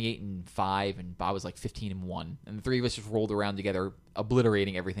like 28-5, and Bob was like 15-1, and the three of us just rolled around together,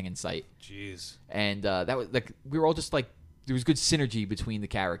 obliterating everything in sight. Jeez. And that was like, we were all just like, there was good synergy between the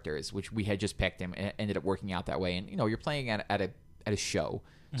characters, which we had just picked, and it ended up working out that way. And you're playing at a show,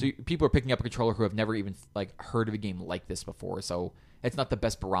 so people are picking up a controller who have never even like heard of a game like this before. So it's not the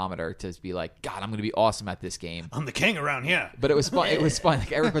best barometer to be like, God, I'm going to be awesome at this game. I'm the king around here. But it was fun. It was fun.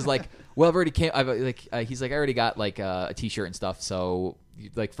 Like Eric was like, well, I've already came. He's like, I already got like a T-shirt and stuff. So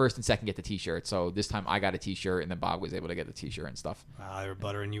like first and second get the T-shirt. So this time I got a T-shirt, and then Bob was able to get the T-shirt and stuff. They were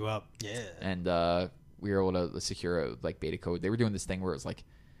buttering you up. Yeah. And we were able to secure a like beta code. They were doing this thing where it was like,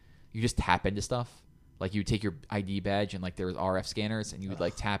 you just tap into stuff. Like you take your ID badge and like there was RF scanners, and you would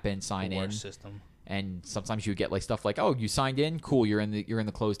like tap in, sign in. System. And sometimes you would get like stuff like, oh, you signed in, cool, you're in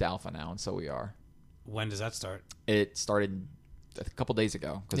the closed alpha now, and so we are. When does that start? It started a couple days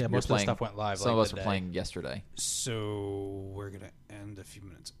ago. Yeah, most of the stuff went live. Some like of us the were day. playing yesterday. So we're gonna end a few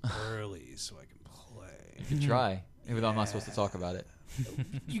minutes early so I can play. You could try, even though I'm not supposed to talk about it.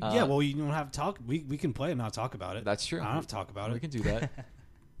 Yeah, well, you don't have to talk. We can play and not talk about it. That's true. I don't have to talk about We it. can do that.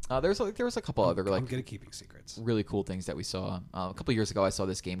 There was a couple other I'm like good at keeping secrets. really cool things that we saw. A couple years ago, I saw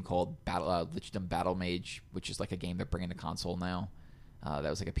this game called Lichdom Battle Mage, which is like a game they're bringing to console now. That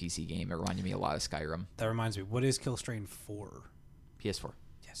was like a PC game. It reminded me a lot of Skyrim. That reminds me, what is Killstrain 4? PS4.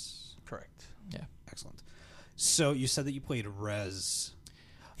 Yes. Correct. Yeah. Excellent. So you said that you played Rez.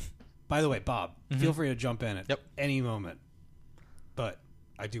 By the way, Bob, feel free to jump in at any moment. But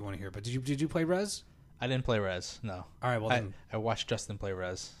I do want to hear. But did you play Rez? I didn't play Rez. No. All right. Well, then. I watched Justin play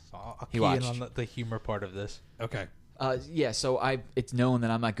Rez. So I'll He key watched. in on the humor part of this. Okay. Yeah. So it's known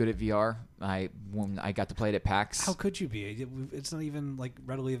that I'm not good at VR. When I got to play it at PAX. How could you be? It's not even like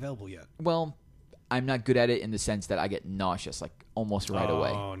readily available yet. Well, I'm not good at it in the sense that I get nauseous like almost right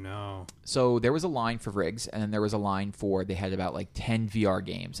away. Oh no. So there was a line for Riggs, and then there was a line for they had about like 10 VR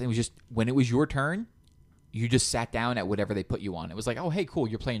games. And it was just when it was your turn, you just sat down at whatever they put you on. It was like, oh hey, cool,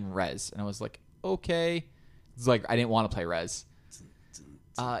 you're playing Rez, and I was like, okay. It's like I didn't want to play Rez.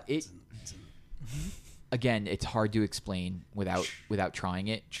 Again, it's hard to explain without trying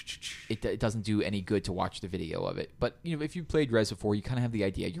it. It doesn't do any good to watch the video of it. But if you played Rez before, you kind of have the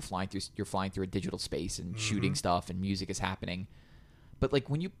idea. You're flying through a digital space and shooting stuff, and music is happening. But like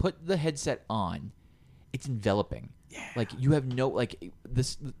when you put the headset on, it's enveloping. Yeah. Like you have no like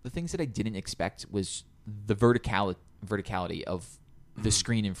this. The things that I didn't expect was the verticality of the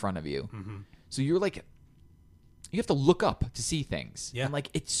screen in front of you. Mm-hmm. So you're like. You have to look up to see things. Yeah. And like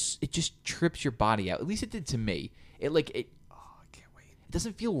it just trips your body out. At least it did to me. Oh, I can't wait. It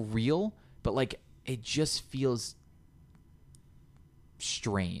doesn't feel real, but like it just feels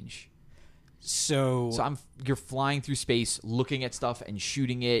strange. So you're flying through space, looking at stuff and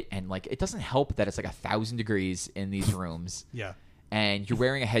shooting it, and like it doesn't help that it's like 1,000 degrees in these rooms. Yeah. And you're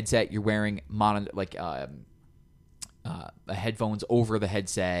wearing a headset. You're wearing headphones over the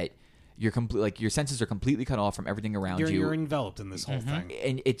headset. You're your senses are completely cut off from everything around you. You're enveloped in this whole thing,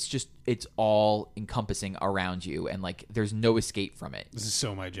 and it's all encompassing around you, and like there's no escape from it. This is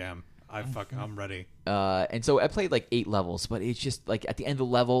so my jam. I'm ready. And so I played like 8 levels, but it's just like at the end of the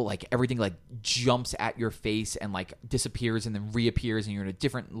level, like everything like jumps at your face and like disappears and then reappears, and you're in a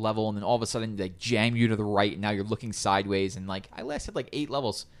different level, and then all of a sudden they jam you to the right, and now you're looking sideways, and like I lasted like 8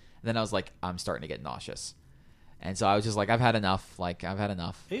 levels, and then I was like, I'm starting to get nauseous. And so I was just like, I've had enough. 8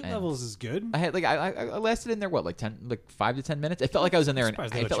 levels is good. I had I lasted in there 5 to 10 minutes. It felt like I was in there.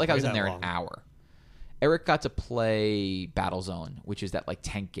 An hour. Eric got to play Battlezone, which is that like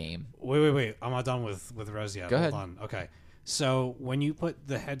tank game. Wait! I'm not done with Rez yet. Go ahead. Hold on. Okay. So when you put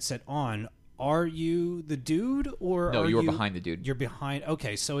the headset on, are you the dude or no? Are you were behind the dude. You're behind.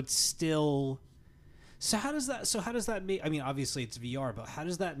 Okay, so it's still. So how does that make? I mean, obviously it's VR, but how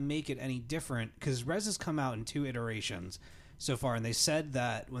does that make it any different? Because Rez has come out in 2 iterations so far, and they said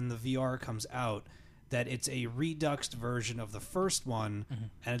that when the VR comes out, that it's a reduxed version of the first one,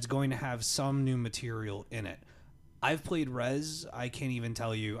 and it's going to have some new material in it. I've played Rez. I can't even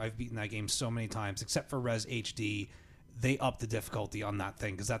tell you. I've beaten that game so many times, except for Rez HD. They upped the difficulty on that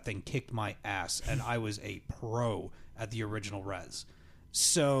thing because that thing kicked my ass, and I was a pro at the original Rez.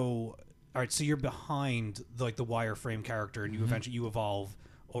 So. All right, so you're behind the wireframe character, and you eventually evolve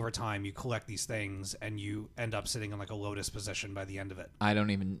over time. You collect these things, and you end up sitting in like a lotus position by the end of it. I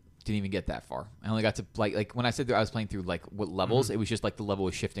didn't even get that far. I only got to like when I said that I was playing through like what levels, it was just like the level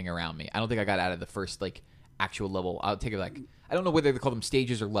was shifting around me. I don't think I got out of the first like actual level. I'll take it like I don't know whether they call them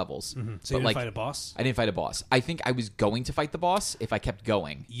stages or levels. So you but didn't like fight a boss? I didn't fight a boss. I think I was going to fight the boss if I kept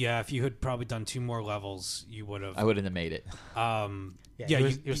going. Yeah, if you had probably done 2 more levels, you would have. I wouldn't have made it. Yeah,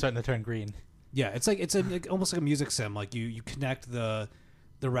 he was starting to turn green. Yeah, it's almost like a music sim. Like you connect the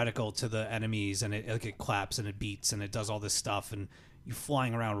reticle to the enemies, and it claps and it beats and it does all this stuff, and you're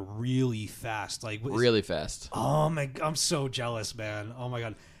flying around really fast. Like Really fast. Oh my! I'm so jealous, man. Oh my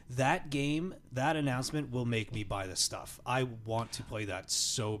god, that game, that announcement will make me buy this stuff. I want to play that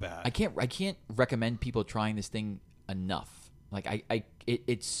so bad. I can't recommend people trying this thing enough. Like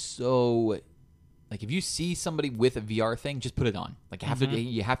it's so. Like if you see somebody with a VR thing, just put it on. Like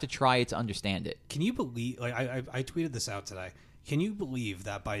you have to try it to understand it. Can you believe? Like I tweeted this out today. Can you believe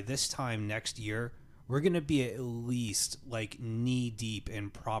that by this time next year we're gonna be at least like knee deep in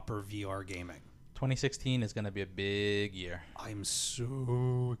proper VR gaming? 2016 is going to be a big year. I'm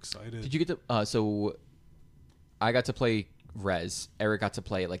so excited. Did you get to? So I got to play Rez. Eric got to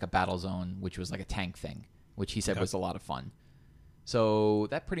play like a battle zone, which was like a tank thing, which he said was a lot of fun. So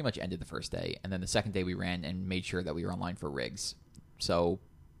that pretty much ended the first day. And then the second day we ran and made sure that we were online for rigs. So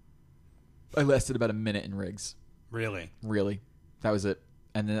I lasted about a minute in rigs. Really? That was it.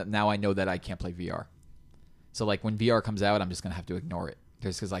 And then now I know that I can't play VR. So like when VR comes out, I'm just going to have to ignore it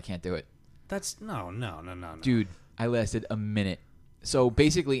just because I can't do it. That's no. Dude, I lasted a minute. So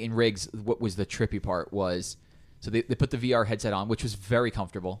basically in rigs, what was the trippy part was, so they put the VR headset on, which was very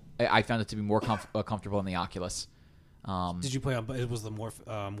comfortable. I found it to be more comfortable than the Oculus. Did you play on? It was the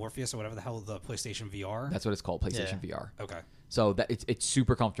Morpheus or whatever the hell, the PlayStation VR. That's what it's called, PlayStation VR. Okay. So that it's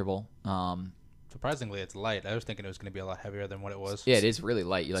super comfortable. Surprisingly, it's light. I was thinking it was going to be a lot heavier than what it was. Yeah, it is really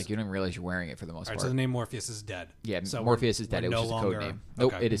light. You don't even realize you're wearing it for the most All right, part. so the name Morpheus is dead. Yeah, so Morpheus is dead. we're It was no just a code longer- name.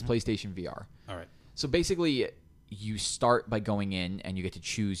 Nope, Okay. it is PlayStation VR. All right. So basically, you start by going in and you get to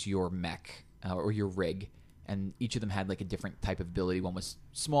choose your mech or your rig. And each of them had like a different type of ability. One was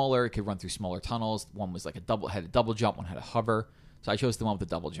smaller; it could run through smaller tunnels. One was like had a double jump. One had a hover. So I chose the one with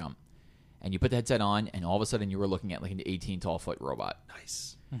the double jump. And you put the headset on, and all of a sudden you were looking at like an 18-tall-foot robot.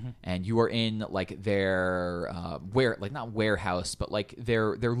 Nice. And you are in like their not warehouse, but like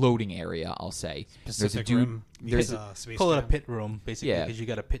their loading area. I'll say Pacific Rim. Space Call it a Jam. pit room, basically, Yeah. because you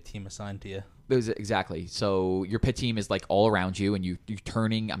got a pit team assigned to you. Exactly. So your pit team is like all around you, and you're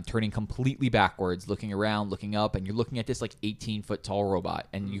turning. I'm turning completely backwards, looking around, looking up, and you're looking at this like 18-foot tall robot,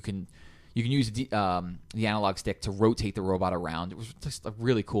 and you can use the analog stick to rotate the robot around. It was just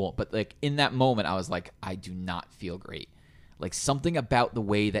really cool. But like in that moment, I was like, I do not feel great. Like something about the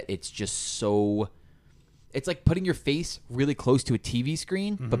way that it's just so. It's like putting your face really close to a TV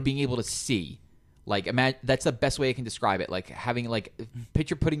screen, but being able to see. Like imagine that's the best way I can describe it. Like having like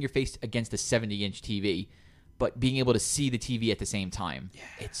picture putting your face against a 70-inch TV, but being able to see the TV at the same time. Yeah.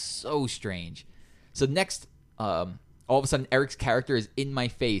 It's so strange. So next, all of a sudden, Eric's character is in my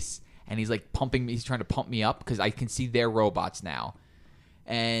face, and he's like pumping me. He's trying to pump me up because I can see their robots now.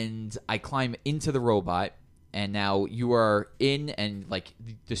 And I climb into the robot, and now you are in, and like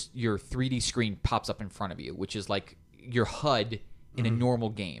just your 3D screen pops up in front of you, which is like your HUD in a normal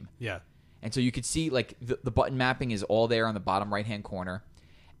game. Yeah. And so you could see like the button mapping is all there on the bottom right-hand corner.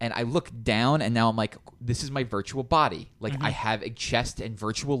 And I look down, and now I'm like, this is my virtual body. Like I have a chest and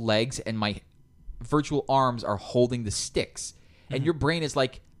virtual legs, and my virtual arms are holding the sticks. And your brain is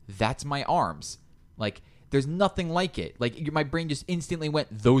like, that's my arms. Like there's nothing like it. Like my brain just instantly went,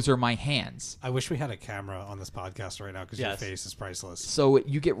 those are my hands. I wish we had a camera on this podcast right now because your Yes. face is priceless. So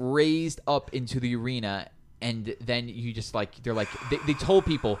you get raised up into the arena, and then you just like they're like they told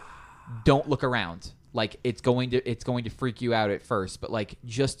people, don't look around. Like it's going to freak you out at first, but like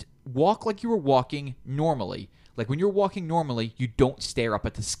just walk like you were walking normally. Like when you're walking normally, you don't stare up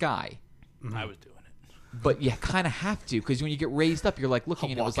at the sky. I was doing it. But you kind of have to, because when you get raised up, you're like looking,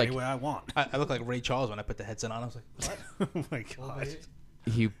 I'll and it walk was like any way I want. I look like Ray Charles when I put the headset on. I was like, what? Oh my god.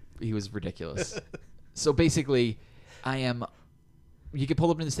 he was ridiculous. So basically, you get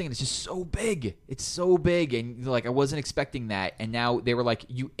pulled up into this thing, and it's just so big. It's so big, and like I wasn't expecting that. And now they were like,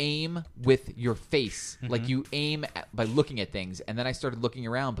 you aim with your face, like you aim by looking at things. And then I started looking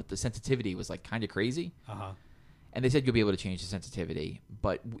around, but the sensitivity was like kind of crazy. And they said you'll be able to change the sensitivity,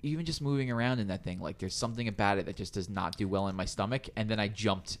 but even just moving around in that thing, like there's something about it that just does not do well in my stomach. And then I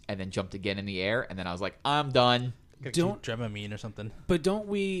jumped, and then jumped again in the air, and then I was like, I'm done. Don't- Dramamine or something. But don't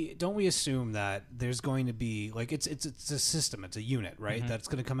we assume that there's going to be like it's a system, it's a unit, right? That's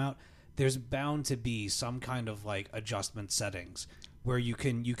going to come out. There's bound to be some kind of like adjustment settings where you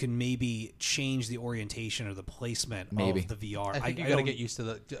can maybe change the orientation or the placement Maybe. of the VR. I think you got to get used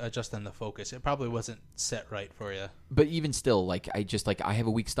to adjusting the focus. It probably wasn't set right for you. But even still, like I have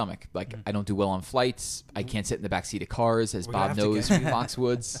a weak stomach. Like I don't do well on flights. I can't sit in the back seat of cars, as We're gonna Bob have to knows get from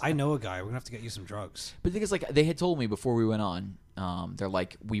Foxwoods. I know a guy. We're gonna have to get you some drugs. But the thing is, like, they had told me before we went on, they're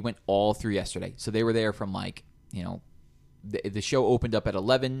like, we went all through yesterday. So they were there from, like, you know, the show opened up at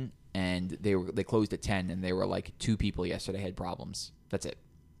 11, and they closed at 10, and they were like 2 people yesterday had problems. That's it.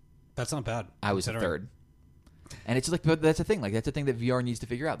 That's not bad. I was the third. And it's like, but that's the thing. Like, that's the thing that VR needs to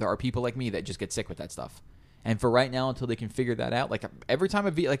figure out. There are people like me that just get sick with that stuff. And for right now, until they can figure that out, like, every time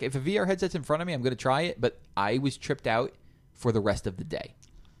if a VR headset's in front of me, I'm going to try it. But I was tripped out for the rest of the day.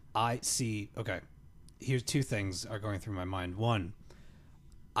 I see. Okay. Here's 2 things are going through my mind. One,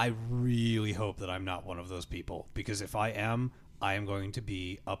 I really hope that I'm not one of those people, because if I am going to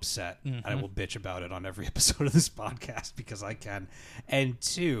be upset and I will bitch about it on every episode of this podcast because I can. And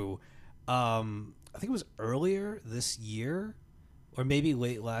 2, I think it was earlier this year or maybe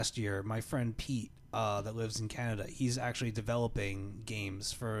late last year, my friend Pete that lives in Canada, he's actually developing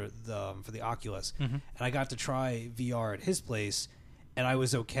games for the Oculus. And I got to try VR at his place, and I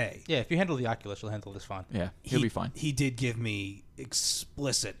was okay. Yeah, if you handle the Oculus, you'll handle this fine. Yeah, he'll be fine. He did give me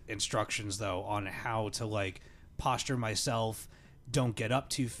explicit instructions, though, on how to, like, posture myself. Don't get up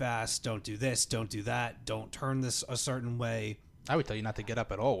too fast. Don't do this. Don't do that. Don't turn this a certain way. I would tell you not to get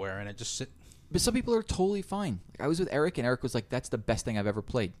up at all wearing it. Just sit. But some people are totally fine. I was with Eric, and Eric was like, that's the best thing I've ever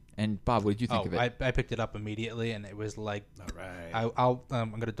played. And Bob, what did you think of it? I picked it up immediately, and it was like, all right. I'm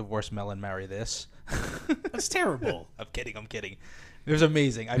going to divorce Mel and marry this. That's terrible. I'm kidding. It was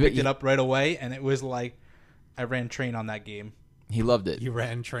amazing. I picked it up right away, and it was like I ran train on that game. He loved it. You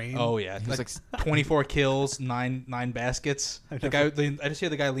ran train? Oh, yeah. He was like 24 kills, nine baskets. I just hear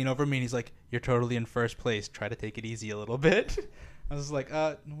the guy lean over me, and he's like, you're totally in first place. Try to take it easy a little bit. I was like,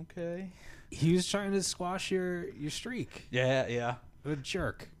 okay. He was trying to squash your streak. Yeah. What a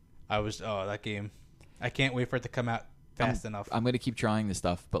jerk. That game. I can't wait for it to come out fast enough. I'm going to keep trying this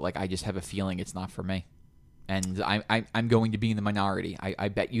stuff, but like I just have a feeling it's not for me. And I'm going to be in the minority. I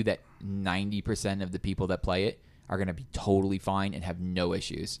bet you that 90% of the people that play it are going to be totally fine and have no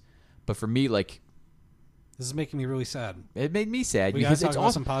issues. But for me, like, this is making me really sad. it made me sad We because gotta talk it's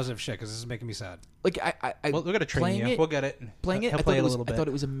about some awesome. positive shit, because this is making me sad. Like We're going to train you. We'll get it. Playing it, He'll I play thought it a it was, little bit. I thought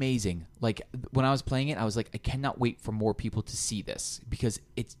it was amazing. Like, when I was playing it, I was like, I cannot wait for more people to see this because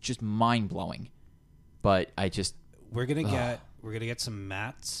it's just mind blowing. But I just We're gonna get some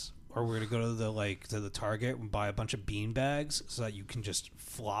mats, or we're gonna go to the Target and buy a bunch of bean bags so that you can just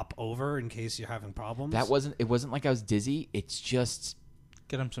flop over in case you're having problems. it wasn't like I was dizzy. It's just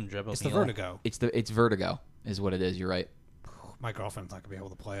Get him some dribble. It's the vertigo. it's vertigo is what it is. You're right. My girlfriend's not gonna be able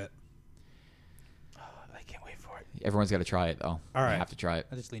to play it. I can't wait for it. Everyone's got to try it though. All right. I have to try it.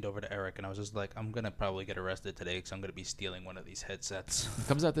 I just leaned over to Eric, and I was just like, I'm going to probably get arrested today because I'm going to be stealing one of these headsets. It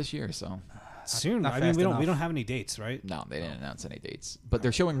comes out this year, so Soon. not I mean, fast we enough. don't have any dates, right? no, they didn't announce any dates. But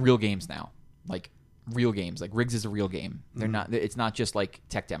they're showing real games now, like real games. Like Riggs is a real game. They're not. It's not just like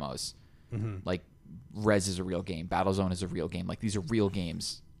tech demos. Like Rez is a real game. Battlezone is a real game. Like these are real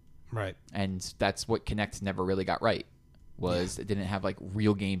games, Right. and that's what Kinect never really got right. Was it didn't have like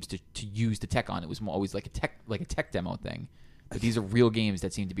real games to use the tech on. It was more always like a tech demo thing. But these are real games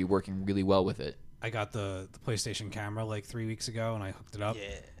that seem to be working really well with it. I got the PlayStation camera like 3 weeks ago, and I hooked it up.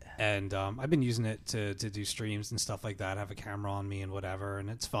 Yeah. And I've been using it to do streams and stuff like that. Have a camera on me and whatever,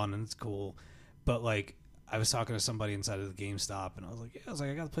 and it's fun and it's cool. But like, I was talking to somebody inside of the GameStop, and I was like,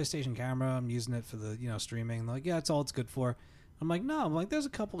 I got the PlayStation camera. I'm using it for the streaming. And they're like, yeah, that's all it's good for. I'm like, no. I'm like, there's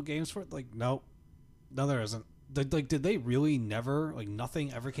a couple of games for it. Like, no, there isn't. Like, did they really never, like,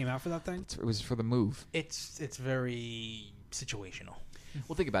 nothing ever came out for that thing? It was for the Move. It's very situational.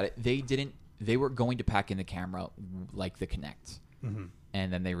 Well, think about it. They were going to pack in the camera like the Kinect.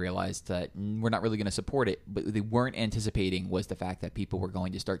 And then they realized that we're not really going to support it. But they weren't anticipating was the fact that people were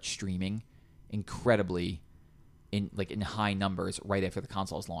going to start streaming incredibly in high numbers right after the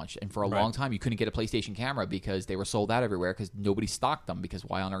consoles launched. And for a long time, you couldn't get a PlayStation camera because they were sold out everywhere because nobody stocked them, because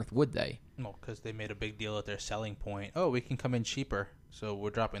why on earth would they? No, because they made a big deal at their selling point. Oh, we can come in cheaper, so we're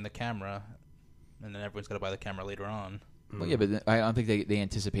dropping the camera, and then everyone's going to buy the camera later on. Well, yeah, but I don't think they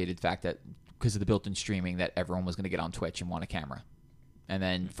anticipated the fact that because of the built-in streaming that everyone was going to get on Twitch and want a camera. And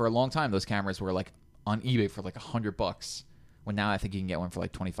then for a long time, those cameras were like on eBay for like $100. When now I think you can get one for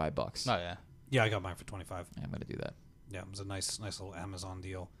like $25. Oh, yeah. Yeah, I got mine for 25. I'm going to do that. Yeah, it was a nice little Amazon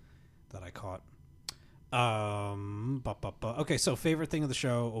deal that I caught. Okay, so favorite thing of the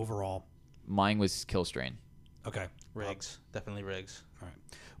show overall. Mine was Killstrain. Okay. Rigs. Definitely rigs. All right.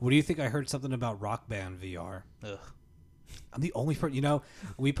 What do you think? I heard something about Rock Band VR. Ugh. I'm the only person. You know,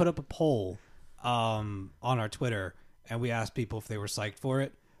 we put up a poll on our Twitter, and we asked people if they were psyched for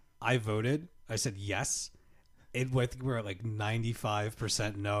it. I voted. I said yes. We're at like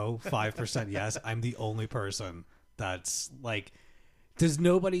 95% no, 5% yes. I'm the only person that's like, does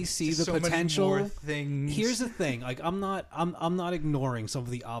nobody see the so many potential? more things. Here's the thing. Like, I'm not ignoring some of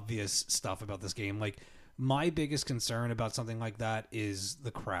the obvious stuff about this game. Like, my biggest concern about something like that is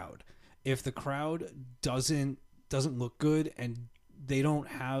the crowd. If the crowd doesn't look good and they don't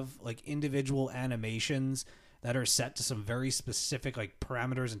have like individual animations that are set to some very specific like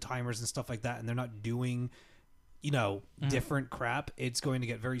parameters and timers and stuff like that, and they're not doing, you know, different crap, it's going to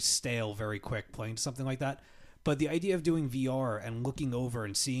get very stale very quick playing something like that. But the idea of doing VR and looking over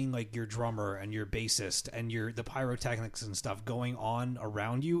and seeing like your drummer and your bassist and the pyrotechnics and stuff going on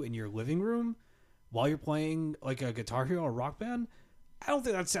around you in your living room while you're playing like a Guitar Hero or Rock Band, I don't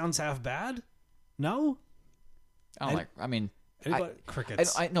think that sounds half bad. No?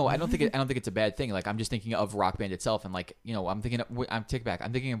 Crickets. I don't think it's a bad thing. Like, I'm just thinking of Rock Band itself, and like, you know, I'm thinking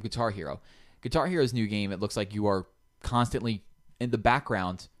of Guitar Hero. Guitar Hero's new game, it looks like you are constantly in the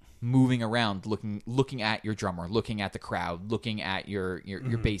background moving around, looking at your drummer, looking at the crowd, looking at your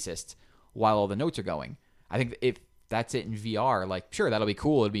bassist while all the notes are going. I think if that's it in VR, like, sure, that'll be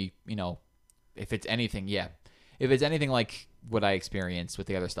cool. It'd be, you know, if it's anything, yeah. If it's anything like what I experienced with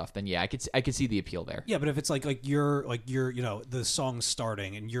the other stuff, then yeah, I could see the appeal there. Yeah, but if it's like you're you know, the song's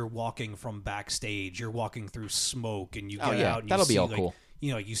starting and you're walking from backstage, you're walking through smoke and you get out and that'll you see, be all like, cool.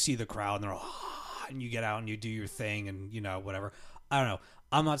 You know, you see the crowd and they're all, and you get out and you do your thing and, you know, whatever. I don't know.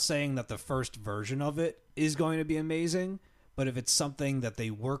 I'm not saying that the first version of it is going to be amazing, but if it's something that they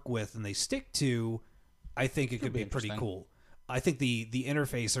work with and they stick to, I think it could be pretty cool. I think the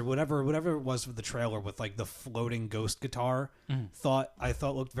interface or whatever it was for the trailer with like the floating ghost guitar I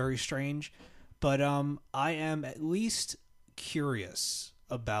thought looked very strange, but I am at least curious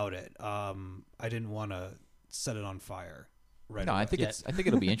about it. I didn't want to set it on fire. Right. No, I think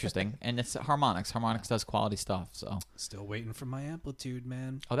it'll be interesting, and it's Harmonix. Harmonix does quality stuff, so still waiting for my Amplitude,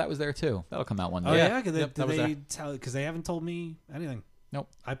 man. Oh, that was there too. That'll come out one day. Oh yeah, because they haven't told me anything. Nope.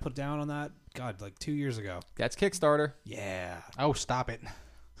 I put down on that, God, like 2 years ago. That's Kickstarter. Yeah. Oh, stop it.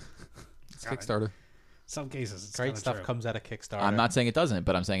 It's Kickstarter. Some cases, it's great stuff true. comes out of Kickstarter. I'm not saying it doesn't,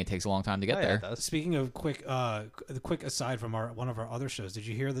 but I'm saying it takes a long time to get there. It does. Speaking of quick aside from one of our other shows, did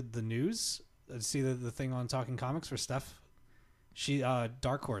you hear the news? See the thing on Talking Comics for Steph? She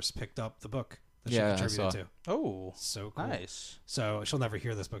Dark Horse picked up the book that she contributed to. Oh, so cool. Nice. So she'll never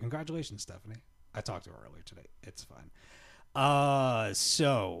hear this, but congratulations, Stephanie. I talked to her earlier today. It's fine.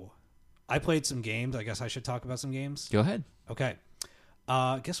 So I played some games. I guess I should talk about some games. Go ahead. Okay.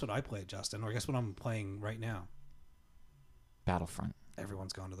 Guess what I played, Justin? Or guess what I'm playing right now? Battlefront.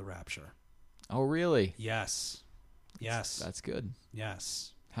 Everyone's gone to the Rapture. Oh, really? Yes. Yes. That's good.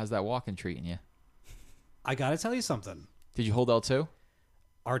 Yes. How's that walking treating you? I got to tell you something. Did you hold L2?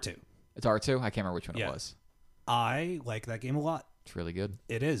 R2. It's R2? I can't remember which one it was. I like that game a lot. It's really good.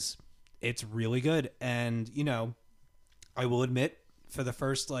 It is. It's really good. And, you know, I will admit, for the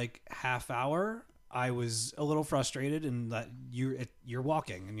first, like, half hour, I was a little frustrated in that you're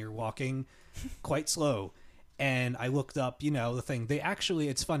walking, and you're walking quite slow. And I looked up, you know, the thing. They actually,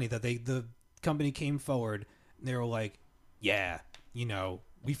 it's funny that the company came forward, and they were like, yeah, you know,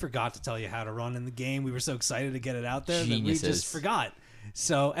 we forgot to tell you how to run in the game. We were so excited to get it out there that we just forgot.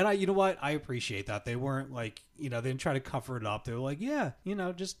 So, and you know what? I appreciate that. They weren't like, you know, they didn't try to cover it up. They were like, yeah, you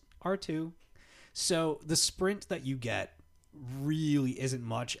know, just R2. So the sprint that you get really isn't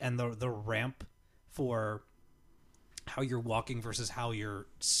much. And the ramp for how you're walking versus how you're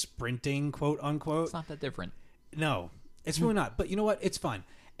sprinting, quote unquote. It's not that different. No, it's really not. But you know what? It's fine.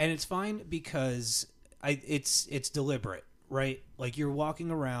 And it's fine because it's deliberate. Right, like you're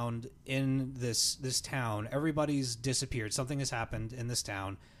walking around in this town. Everybody's disappeared. Something has happened in this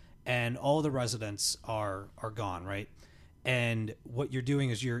town, and all the residents are gone. Right, and what you're doing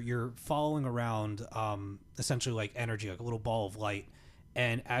is you're following around, essentially like energy, like a little ball of light.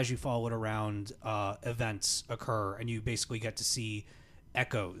 And as you follow it around, events occur, and you basically get to see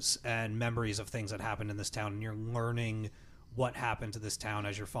echoes and memories of things that happened in this town. And you're learning what happened to this town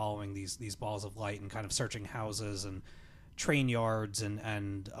as you're following these balls of light and kind of searching houses and train yards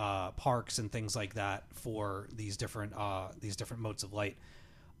and parks and things like that for these different modes of light.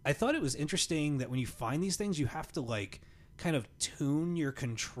 I thought it was interesting that when you find these things, you have to like kind of tune your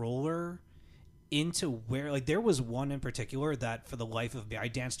controller into where, like, there was one in particular that for the life of me, I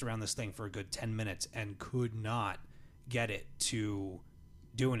danced around this thing for a good 10 minutes and could not get it to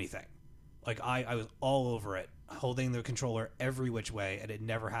do anything. Like I was all over it, holding the controller every which way, and it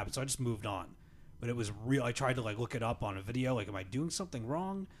never happened. So I just moved on. but it was real. I tried to like look it up on a video. Like, am I doing something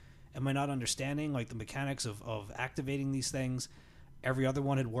wrong? Am I not understanding like the mechanics of activating these things? Every other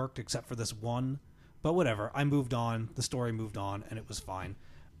one had worked except for this one. But whatever. I moved on. The story moved on, and it was fine.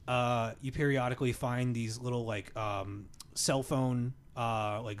 You periodically find these little like cell phone,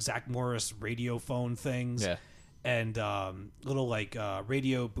 like Zach Morris radio phone things, and little like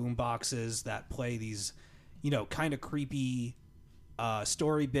radio boom boxes that play these, kind of creepy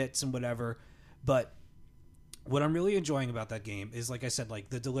story bits and whatever. But what I'm really enjoying about that game is, like I said,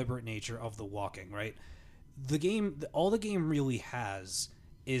 like the deliberate nature of the walking. Right, the game, all the game really has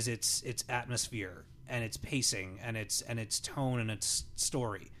is its atmosphere and its pacing and its tone and its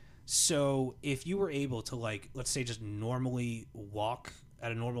story. So if you were able to, like, let's say just normally walk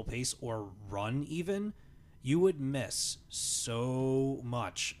at a normal pace or run even, you would miss so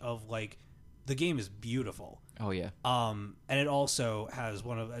much of, like, the game is beautiful. Oh yeah. And it also has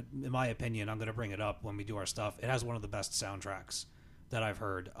one of, in my opinion, I'm going to bring it up when we do our stuff, it has one of the best soundtracks that I've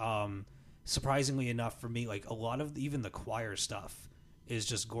heard. Surprisingly enough for me, like a lot of even the choir stuff is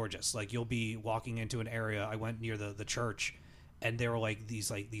just gorgeous. Like you'll be walking into an area. I went near the church, and there were like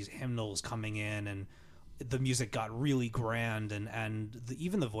these hymnals coming in, and the music got really grand, and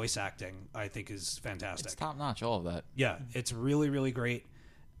even the voice acting I think is fantastic. It's top notch, all of that. Yeah, it's really, really great,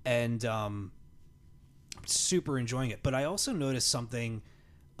 and I'm super enjoying it. But I also noticed something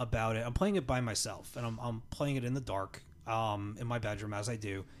about it. I'm playing it by myself, and I'm playing it in the dark, in my bedroom as I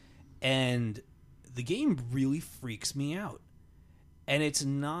do, and the game really freaks me out. And it's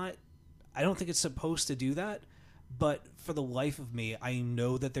not, I don't think it's supposed to do that, but for the life of me, I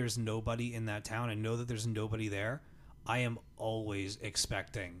know that there's nobody in that town. I know that there's nobody there. I am always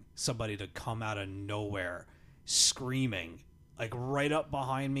expecting somebody to come out of nowhere screaming, like right up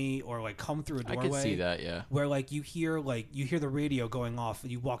behind me, or like come through a doorway. I could see that, yeah. Where like you hear the radio going off,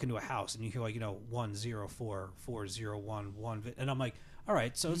 and you walk into a house and you hear like 1044011, and I'm like, all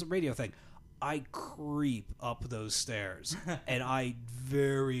right, so it's a radio thing. I creep up those stairs, and I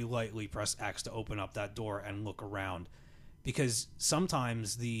very lightly press X to open up that door and look around, because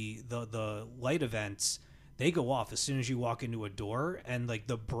sometimes the light events, they go off as soon as you walk into a door, and like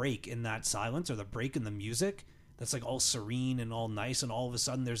the break in that silence or the break in the music that's like all serene and all nice, and all of a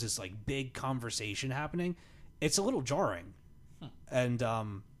sudden there's this like big conversation happening. It's a little jarring, and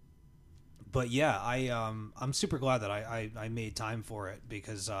but yeah, I'm super glad that I made time for it,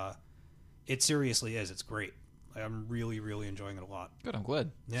 because it seriously is. It's great. I'm really, really enjoying it a lot. Good. I'm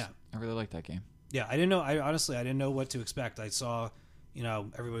glad. Yeah. I really like that game. Yeah. I didn't know. I didn't know what to expect. I saw,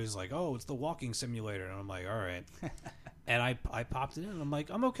 everybody's like, oh, it's the walking simulator. And I'm like, all right. And I popped it in, and I'm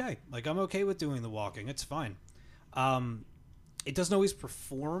like, I'm okay. Like, I'm okay with doing the walking. It's fine. It doesn't always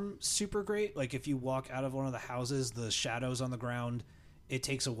perform super great. Like, if you walk out of one of the houses, the shadows on the ground, it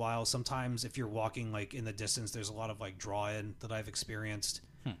takes a while. Sometimes if you're walking, like, in the distance, there's a lot of, like, draw-in that I've experienced.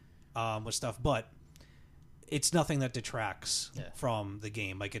 With stuff, but it's nothing that detracts from the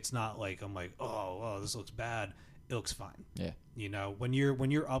game. Like, it's not like I'm like, oh, this looks bad. It looks fine. Yeah. When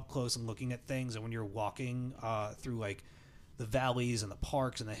you're up close and looking at things, and when you're walking through like the valleys and the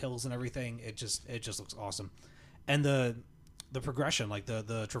parks and the hills and everything, it just looks awesome. And the progression, like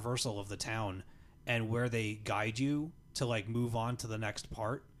the traversal of the town and where they guide you to like move on to the next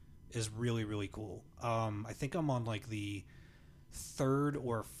part is really, really cool. I think I'm on like the third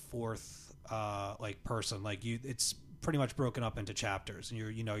or fourth like person. Like it's pretty much broken up into chapters, and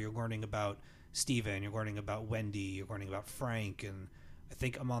you're learning about Steven, you're learning about Wendy, you're learning about Frank, and I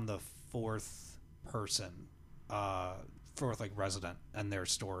think I'm on the fourth person, fourth like resident, and their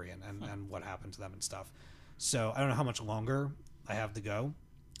story and what happened to them and stuff. So I don't know how much longer I have to go.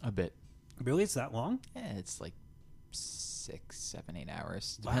 A bit. Really? It's that long? Yeah, it's like 6, 7, 8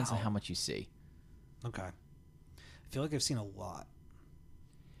 hours. Depends on how much you see. Okay. I feel like I've seen a lot.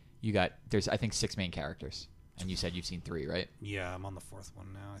 There's I think 6 main characters, and you said you've seen 3, right? Yeah, I'm on the 4th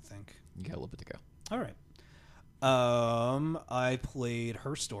one now, I think. You got a little bit to go. All right. I played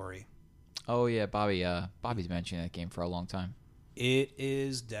Her Story. Oh yeah, Bobby's mentioned that game for a long time. It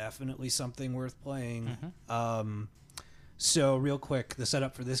is definitely something worth playing. So real quick, the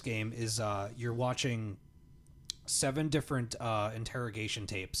setup for this game is you're watching 7 different interrogation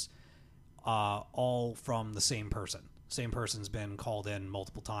tapes, all from the same person. Same person's been called in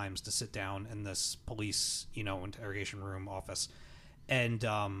multiple times to sit down in this police, interrogation room office. And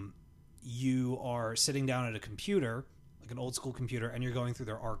you are sitting down at a computer, like an old school computer, and you're going through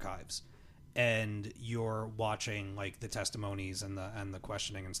their archives. And you're watching like the testimonies and the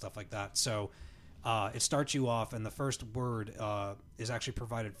questioning and stuff like that. So it starts you off, and the first word is actually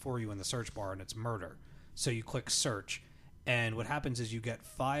provided for you in the search bar, and it's murder. So you click search, and what happens is you get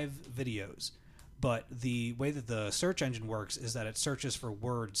 5 videos. but the way that the search engine works is that it searches for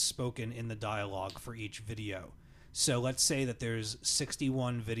words spoken in the dialogue for each video. So let's say that there's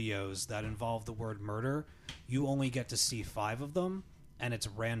 61 videos that involve the word murder. You only get to see 5 of them, and it's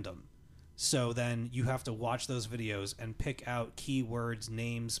random. So then you have to watch those videos and pick out keywords,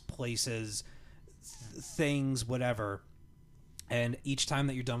 names, places, things, whatever. And each time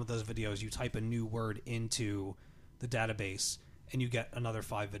that you're done with those videos, you type a new word into the database, and you get another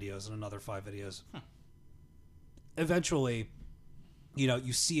 5 videos and another 5 videos. Eventually,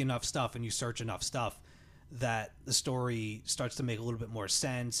 you see enough stuff and you search enough stuff that the story starts to make a little bit more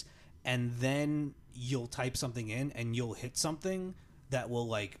sense, and then you'll type something in and you'll hit something that will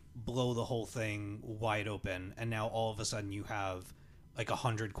like blow the whole thing wide open, and now all of a sudden you have like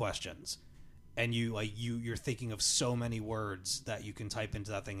 100 questions, and you're thinking of so many words that you can type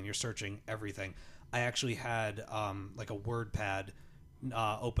into that thing, and you're searching everything. I actually had like a word pad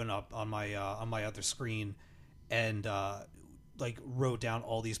open up on my other screen, and like wrote down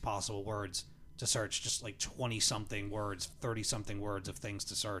all these possible words to search, just like 20-something words, 30-something words of things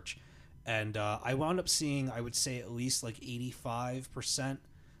to search. And I wound up seeing, I would say, at least like 85%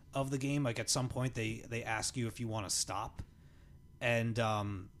 of the game. Like at some point they ask you if you want to stop. And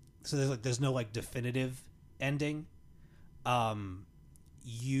so there's no like definitive ending.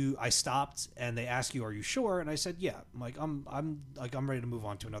 I stopped and they ask you, are you sure? And I said, yeah. I'm ready to move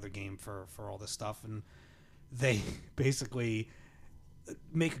on to another game for all this stuff. And they basically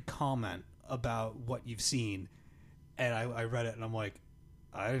make a comment about what you've seen, and I read it and I'm like,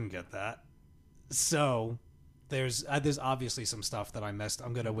 I didn't get that. So there's obviously some stuff that I missed.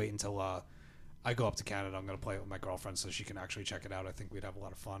 I'm gonna wait until I go up to Canada. I'm gonna play it with my girlfriend so she can actually check it out. I think we'd have a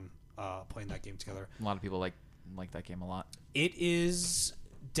lot of fun playing that game together. A lot of people like that game a lot. It is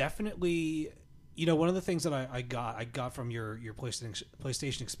definitely, one of the things that I got from your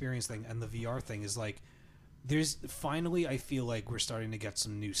PlayStation experience thing and the VR thing is like, there's finally, I feel like we're starting to get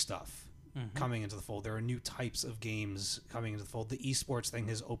some new stuff coming into the fold. There are new types of games coming into the fold. The esports thing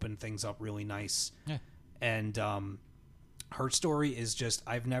has opened things up really nice. Yeah. And Her Story is just,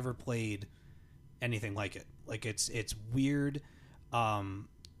 I've never played anything like it. Like it's weird.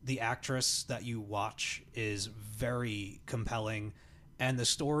 The actress that you watch is very compelling, and the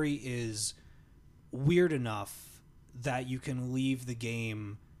story is weird enough that you can leave the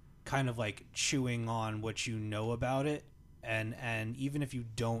game kind of like chewing on what you know about it, and even if you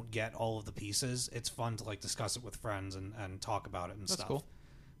don't get all of the pieces, it's fun to like discuss it with friends and talk about it and That's stuff. Cool.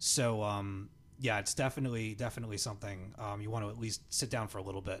 So yeah, it's definitely something you want to at least sit down for a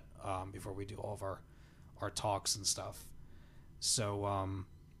little bit before we do all of our talks and stuff. So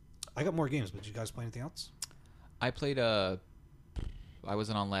I got more games, but did you guys play anything else? I played I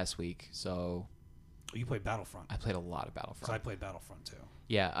wasn't on last week, so You played Battlefront. I played a lot of Battlefront. So I played Battlefront too.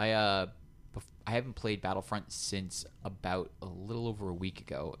 Yeah, I haven't played Battlefront since about a little over a week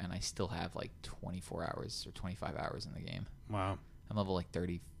ago, and I still have like 24 hours or 25 hours in the game. Wow. I'm level like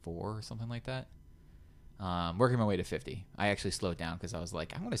 34 or something like that. Working my way to 50. I actually slowed down because I was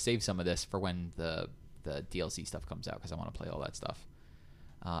like, I'm going to save some of this for when the DLC stuff comes out because I want to play all that stuff.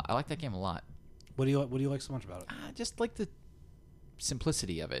 I like that game a lot. What do you like so much about it? Just like the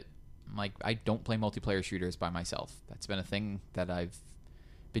simplicity of it. Like, I don't play multiplayer shooters by myself. That's been a thing that I've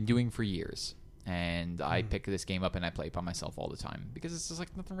been doing for years. And I pick this game up and I play it by myself all the time because it's just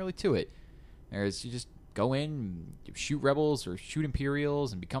like nothing really to it. You just go in, shoot rebels or shoot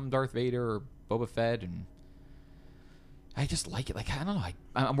Imperials and become Darth Vader or Boba Fett, and I just like it. Like, I don't know.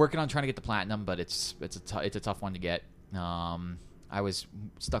 I'm working on trying to get the platinum, but it's a tough one to get. I was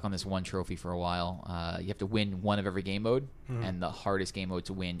stuck on this one trophy for a while. You have to win one of every game mode, and the hardest game mode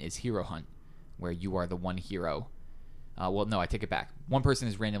to win is Hero Hunt, where you are the one hero. Well, no, I take it back. One person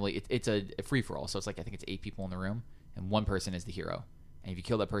is randomly... It's a free-for-all, so it's like I think it's 8 people in the room, and one person is the hero. And if you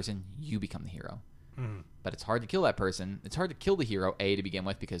kill that person, you become the hero. But it's hard to kill that person. It's hard to kill the hero, A, to begin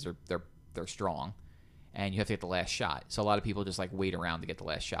with, because they're strong, and you have to get the last shot. So a lot of people just like wait around to get the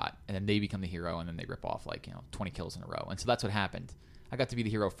last shot, and then they become the hero, and then they rip off 20 kills in a row. And so that's what happened. I got to be the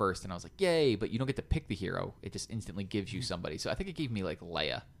hero first, and I was like, yay, but you don't get to pick the hero. It just instantly gives you somebody. So I think it gave me like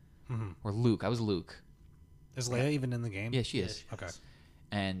Leia or Luke. I was Luke. Is Leia even in the game? Yeah, she is. Okay.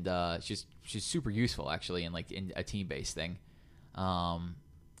 And she's super useful actually in a team based thing.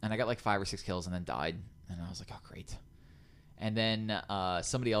 And I got like 5 or 6 kills and then died, and I was like, oh great. And then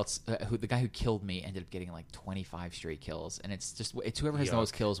somebody else, the guy who killed me, ended up getting like 25 straight kills, and it's whoever has the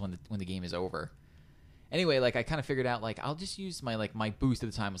most kills when the game is over. Anyway, like I kind of figured out like I'll just use my boost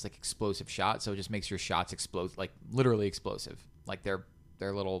at the time was like explosive shot, so it just makes your shots explode, like literally explosive. Like they're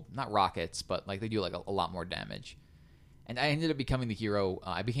little, not rockets, but like they do like a lot more damage. And I ended up becoming the hero.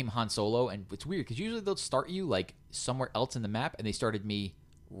 I became Han Solo, and it's weird because usually they'll start you like somewhere else in the map, and they started me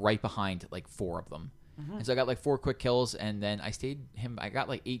right behind like 4 of them. And so I got like 4 quick kills, and then I stayed him. I got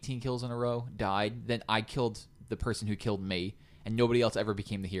like 18 kills in a row, died. Then I killed the person who killed me, and nobody else ever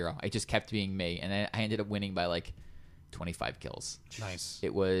became the hero. I just kept being me, and I ended up winning by like 25 kills. Nice.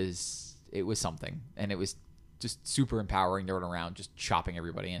 It was something, and it was just super empowering to run around, just chopping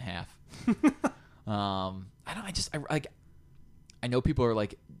everybody in half. I know people are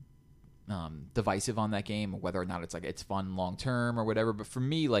like divisive on that game, whether or not it's like it's fun long term or whatever. But for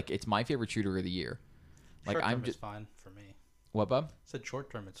me, like it's my favorite shooter of the year. Like Short term I'm just is fine for me. What, Bob? I said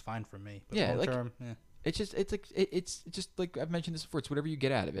short term, it's fine for me. But Yeah, long like- term, It's just like I've mentioned this before. It's whatever you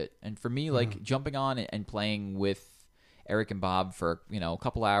get out of it. And for me, like jumping on and playing with Eric and Bob for a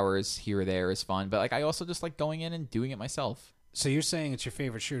couple hours here or there is fun. But like I also just like going in and doing it myself. So you're saying it's your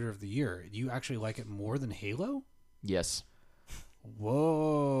favorite shooter of the year? You actually like it more than Halo? Yes,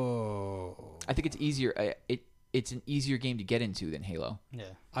 Whoa. I think it's easier. It's an easier game to get into than Halo. yeah.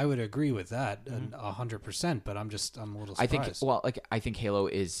 I would agree with that 100%, but I'm a little surprised. I think Halo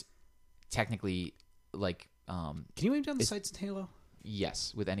is technically like Can you aim down the sights in Halo?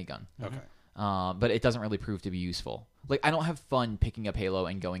 yes with any gun. Okay. But it doesn't really prove to be useful. Like I don't have fun picking up Halo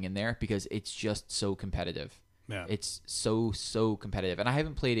and going in there because it's just so competitive. Yeah. It's so competitive, and I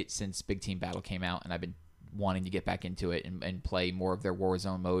haven't played it since Big Team Battle came out, and I've been wanting to get back into it and play more of their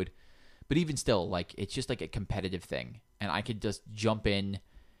Warzone mode. But even still, like it's just like a competitive thing, and I could just jump in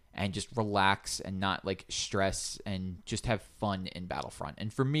and just relax and not like stress and just have fun in Battlefront.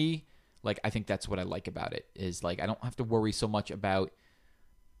 And for me, like I think that's what I like about it is like I don't have to worry so much about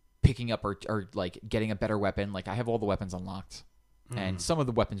picking up or like getting a better weapon. Like I have all the weapons unlocked, and some of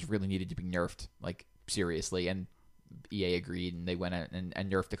the weapons really needed to be nerfed, like seriously. And EA agreed, and they went out and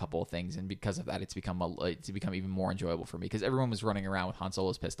nerfed a couple of things, and because of that, it's become even more enjoyable for me because everyone was running around with Han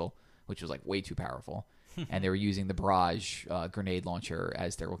Solo's pistol, which was like way too powerful, and they were using the barrage grenade launcher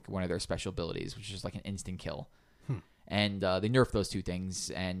as one of their special abilities, which is like an instant kill. And they nerfed those 2 things,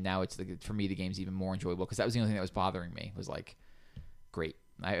 and now for me the game's even more enjoyable because that was the only thing that was bothering me. Was like, great,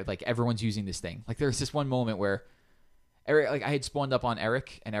 like everyone's using this thing. Like there was this one moment where Eric, like I had spawned up on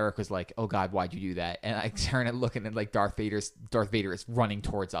Eric, and Eric was like, "Oh God, why'd you do that?" And I turn and look, and like Darth Vader is running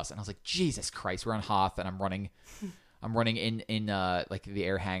towards us, and I was like, "Jesus Christ, we're on Hoth," and I'm running in like the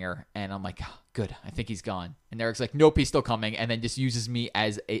air hangar, and I'm like, oh, "Good, I think he's gone." And Eric's like, "Nope, he's still coming," and then just uses me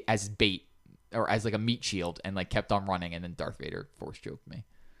as bait or as like a meat shield, and like kept on running, and then Darth Vader force choked me. I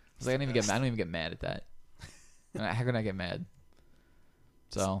was like, I don't even get mad at that. How can I get mad?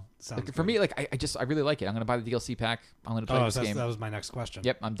 So like, for me, like I really like it. I'm gonna buy the DLC pack. I'm gonna play this game. That was my next question.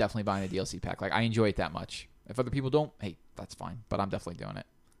 Yep, I'm definitely buying the DLC pack. Like I enjoy it that much. If other people don't, hey, that's fine. But I'm definitely doing it.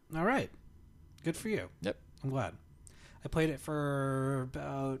 All right. Good for you. Yep. I'm glad. I played it for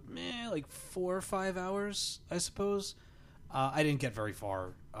about like 4 or 5 hours, I suppose. I didn't get very far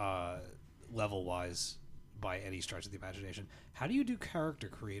level wise by any stretch of the imagination. How do you do character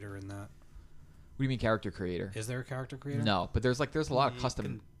creator in that? What do you mean character creator? Is there a character creator? No, but there's a lot of You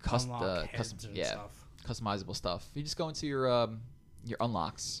custom can unlock heads and yeah, stuff. customizable stuff. You just go into your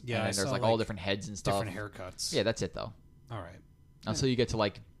unlocks. Yeah, and I then there's saw, like all different heads and stuff. Different haircuts. Yeah, that's it though. All right. Until you get to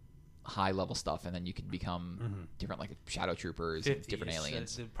like high level stuff, and then you can become different like shadow troopers and 50 different is,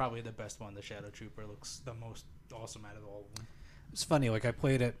 aliens. probably the best one. The Shadow Trooper looks the most awesome out of all of them. It's funny. Like I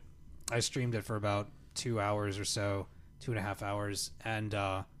played it, I streamed it for about 2 hours or so, 2.5 hours, and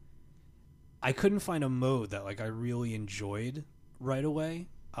I couldn't find a mode that like I really enjoyed right away.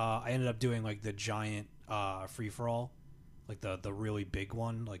 I ended up doing like the giant free for all, like the really big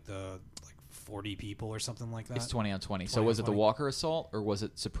one, like the 40 people or something like that. It's 20 on 20. So 20 was on it the 20. Walker Assault or was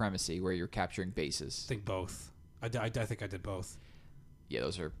it Supremacy where you're capturing bases? I think both. I think I did both. Yeah,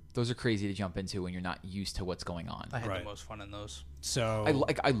 those are crazy to jump into when you're not used to what's going on. I had Right. the most fun in those. So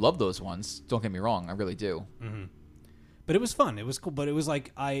I love those ones. Don't get me wrong, I really do. but it was fun. It was cool. But it was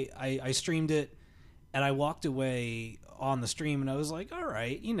like I streamed it, and I walked away on the stream, and I was like, all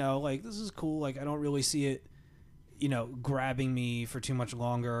right, like this is cool. Like I don't really see it, grabbing me for too much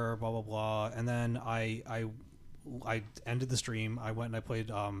longer. Blah blah blah. And then I ended the stream. I went and I played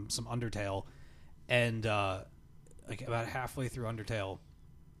some Undertale, and like about halfway through Undertale,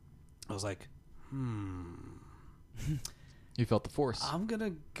 I was like, You felt the force. I'm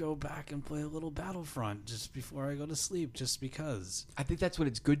gonna go back and play a little Battlefront just before I go to sleep, just because. I think that's what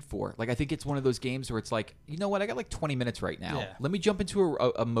it's good for. Like, I think it's one of those games where it's like, you know what? I got like 20 minutes right now. Yeah. Let me jump into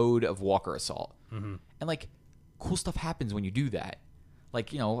a mode of Walker Assault. And like, cool stuff happens when you do that.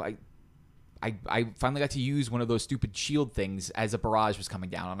 Like, I finally got to use one of those stupid shield things as a barrage was coming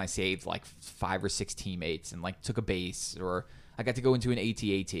down, and I saved like 5 or 6 teammates and like took a base, or I got to go into an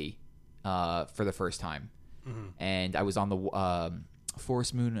AT-AT for the first time, and I was on the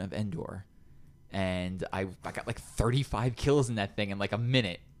Forest Moon of Endor, and I got like 35 kills in that thing in like a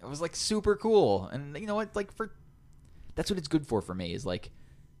minute. It was like super cool, and you know what? Like that's what it's good for me is like.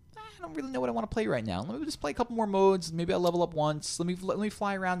 I don't really know what I want to play right now. Let me just play a couple more modes. Maybe I'll level up once. Let me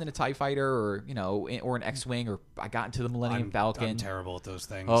fly around in a TIE fighter, or or an X-wing, or I got into the Millennium Falcon. I'm terrible at those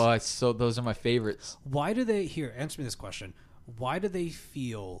things. Oh, those are my favorites. Why do they answer me this question? Why do they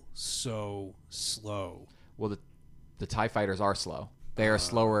feel so slow? Well, the TIE fighters are slow. They are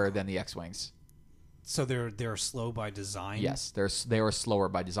slower than the X-wings. So they're slow by design. Yes, they are slower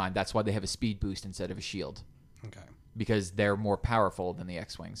by design. That's why they have a speed boost instead of a shield. Okay. Because they're more powerful than the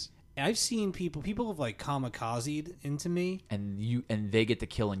X-wings. I've seen people have like kamikazed into me, and they get the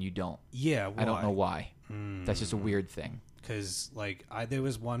kill and you don't. Yeah, why? I don't know why. That's just a weird thing. Because like there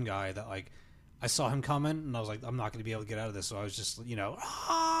was one guy that like I saw him coming and I was like, I'm not going to be able to get out of this, so I was just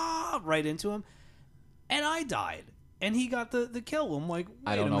right into him, and I died, and he got the kill. I'm like,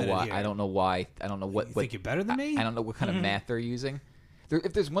 I don't know why. Here. I don't know why. I don't know what. You think you're better than me? I don't know what kind of math they're using.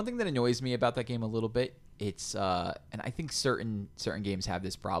 If there's one thing that annoys me about that game a little bit, it's and I think certain games have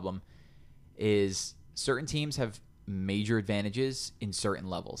this problem, is certain teams have major advantages in certain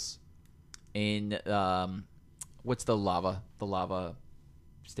levels. In what's the lava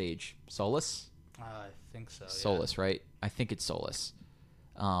stage? Solus? I think so. Yeah. Solus, right? I think it's Solus.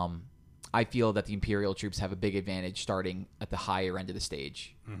 I feel that the Imperial troops have a big advantage starting at the higher end of the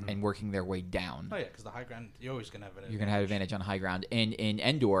stage and working their way down. Oh yeah, because the high ground, you're always gonna have an advantage. You're gonna have advantage on high ground, and in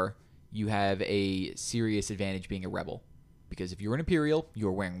Endor, you have a serious advantage being a rebel, because if you're an Imperial,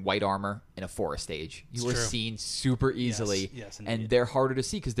 you're wearing white armor in a forest stage. You are seen super easily, Yes, and they're harder to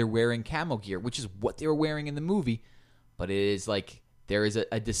see because they're wearing camo gear, which is what they were wearing in the movie. But it is like there is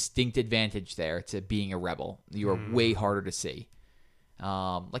a distinct advantage there to being a rebel. You are way harder to see.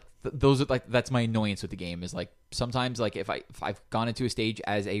 Those are like that's my annoyance with the game is like sometimes like if I've gone into a stage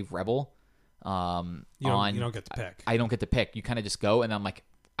as a rebel, you don't get to pick. I don't get to pick. You kind of just go, and I'm like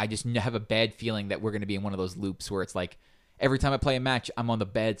I just have a bad feeling that we're going to be in one of those loops where it's like every time I play a match, I'm on the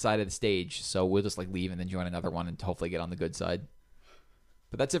bad side of the stage. So we'll just like leave and then join another one and hopefully get on the good side.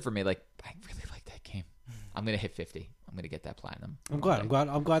 But that's it for me. Like I really like that game. I'm gonna hit 50. I'm gonna get that platinum. I'm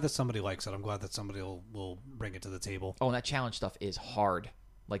glad that somebody likes it. I'm glad that somebody will bring it to the table. Oh, and that challenge stuff is hard.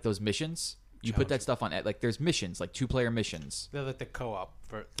 Like those missions, you put that stuff on. Like there's missions, like 2-player missions. They're like the co-op.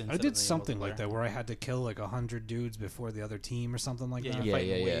 I did something like that where I had to kill like 100 dudes before the other team or something like that. You're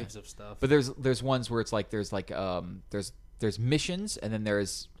fighting waves of stuff. But there's ones where it's like there's missions and then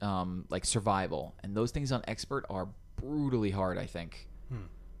there's like survival, and those things on expert are brutally hard. I think.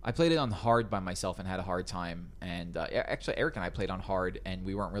 I played it on hard by myself and had a hard time. And actually, Eric and I played on hard, and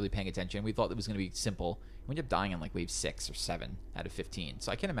we weren't really paying attention. We thought it was going to be simple. We ended up dying in like wave 6 or 7 out of 15.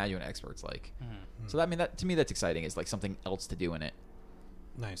 So I can't imagine what expert's like. So that to me, that's exciting. It's like something else to do in it.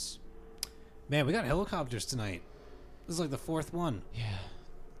 Nice, man. We got helicopters tonight. This is like the 4th one.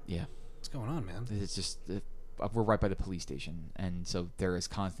 Yeah. What's going on, man? It's just we're right by the police station, and so there is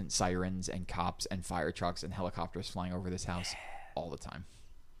constant sirens and cops and fire trucks and helicopters flying over this house all the time.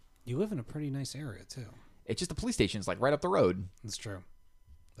 You live in a pretty nice area, too. It's just the police station's like right up the road. That's true.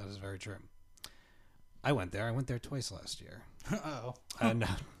 That is very true. I went there. I went there twice last year. Oh. And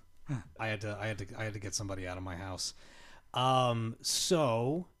I had to get somebody out of my house.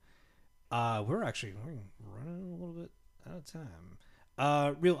 So we're running a little bit out of time.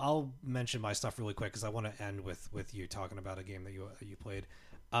 I'll mention my stuff really quick because I want to end with you talking about a game that you played.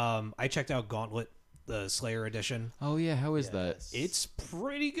 I checked out Gauntlet, the Slayer edition. Oh yeah, how is that? It's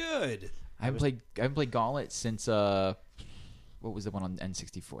pretty good. I haven't played Gauntlet since what was the one on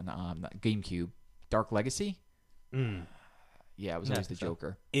N64? Not GameCube. Dark Legacy. Yeah, it was always the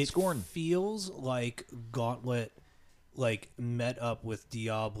Joker. It Scorn feels like Gauntlet like met up with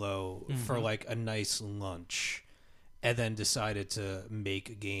Diablo for like a nice lunch, and then decided to make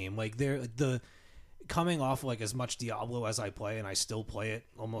a game. Like the coming off like as much Diablo as I play, and I still play it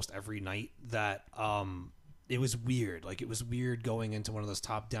almost every night, that it was weird. Like it was weird going into one of those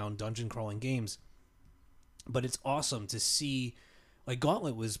top-down dungeon crawling games. But it's awesome to see, like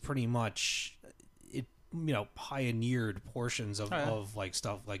Gauntlet was pretty much it, pioneered portions of like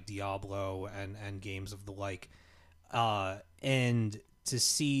stuff like Diablo and games of the like. And to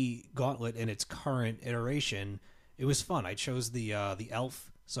see Gauntlet in its current iteration, it was fun. I chose the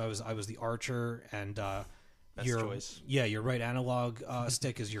elf. So I was the archer, and choice. Your right analog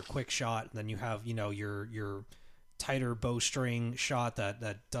stick is your quick shot, and then you have your tighter bowstring shot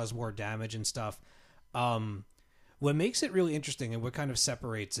that does more damage and stuff. What makes it really interesting and what kind of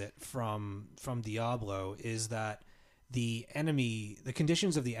separates it from Diablo is that the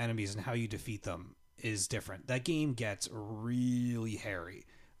conditions of the enemies and how you defeat them is different. That game gets really hairy.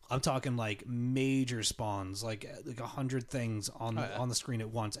 I'm talking like major spawns, like 100 things on the screen at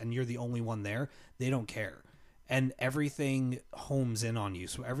once, and you're the only one there. They don't care, and everything homes in on you.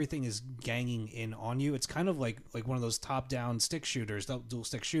 So everything is ganging in on you. It's kind of like one of those top-down stick shooters, dual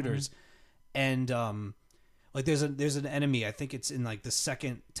stick shooters, and like there's an enemy. I think it's in like the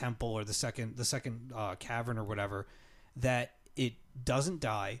second temple or the second cavern or whatever, that it doesn't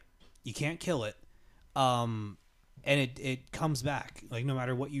die. You can't kill it. And it comes back. Like no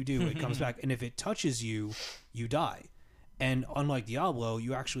matter what you do, it comes back. And if it touches you, you die. And unlike Diablo,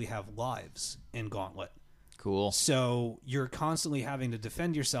 you actually have lives in Gauntlet. Cool. So you're constantly having to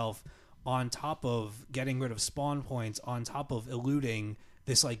defend yourself on top of getting rid of spawn points, on top of eluding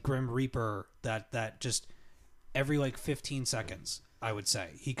this like Grim Reaper that just every like 15 seconds, I would say.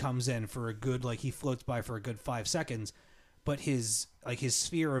 He comes in for a good, like he floats by for a good 5 seconds, but his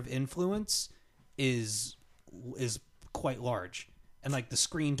sphere of influence is quite large, and like the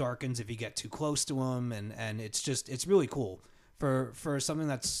screen darkens if you get too close to him, and it's really cool for something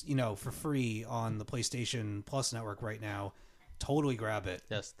that's for free on the PlayStation Plus network right now. Totally grab it.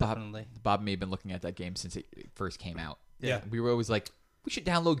 Yes, definitely. Bob and me have been looking at that game since it first came out. Yeah. We were always like, we should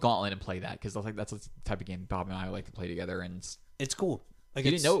download Gauntlet and play that, because that's the type of game Bob and I like to play together, and it's cool. Like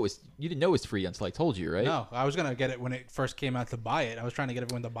you didn't know it was free until I told you, right? No, I was gonna get it when it first came out to buy it. I was trying to get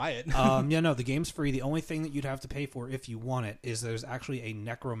everyone to buy it. No, the game's free. The only thing that you'd have to pay for if you want it is there's actually a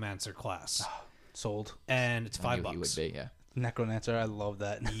Necromancer class. Sold. And it's $5. He would be, yeah. Necromancer, I love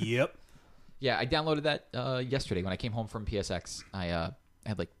that. Yep. Yeah, I downloaded that yesterday when I came home from PSX. I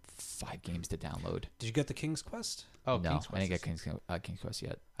had like 5 games to download. Did you get the King's Quest? Oh, no, King's Quest. I didn't get King's Quest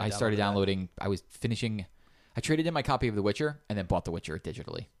yet. I I started downloaded that. downloading. I was finishing. I traded in my copy of The Witcher and then bought The Witcher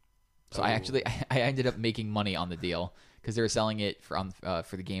digitally. So I ended up making money on the deal because they were selling it for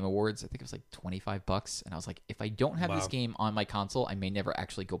the Game Awards. I think it was like $25, and I was like, if I don't have this game on my console, I may never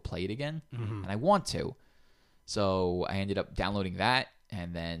actually go play it again, and I want to. So I ended up downloading that,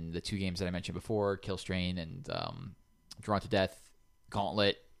 and then the 2 games that I mentioned before, Killstrain and Drawn to Death,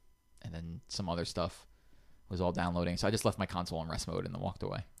 Gauntlet, and then some other stuff was all downloading. So I just left my console in rest mode and then walked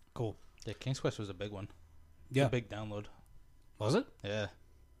away. Cool. Yeah, King's Quest was a big one. Yeah. A big download. Was it? Yeah.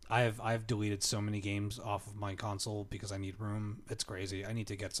 I've deleted so many games off of my console because I need room. It's crazy. I need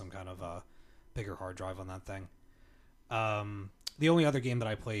to get some kind of a bigger hard drive on that thing. The only other game that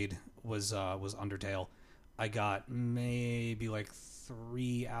I played was Undertale. I got maybe like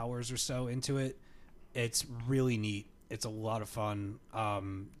 3 hours or so into it. It's really neat. It's a lot of fun.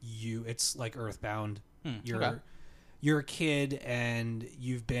 It's like Earthbound. You're a kid and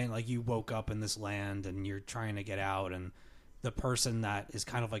you woke up in this land and you're trying to get out, and the person that is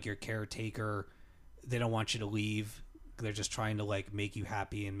kind of like your caretaker, they don't want you to leave. They're just trying to like make you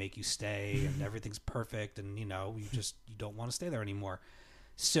happy and make you stay, and everything's perfect, and you don't want to stay there anymore.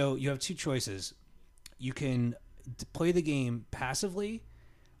 So you have 2 choices. You can play the game passively,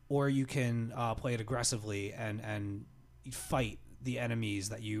 or you can play it aggressively and fight the enemies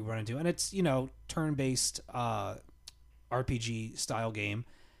that you run into. And it's turn-based RPG style game,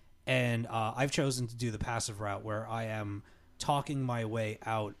 and I've chosen to do the passive route where I am talking my way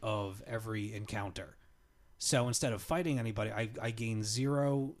out of every encounter. So instead of fighting anybody, I gain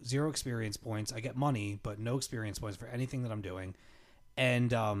zero experience points. I get money, but no experience points for anything that I'm doing.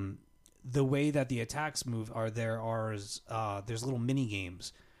 And the way that the attacks move there's little mini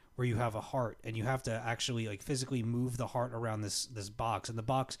games where you have a heart and you have to actually like physically move the heart around this box, and the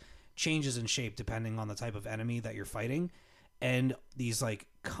box changes in shape depending on the type of enemy that you're fighting. And these like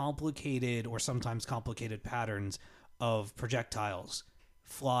complicated or sometimes complicated patterns of projectiles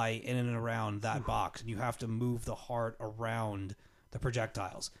fly in and around that box, and you have to move the heart around the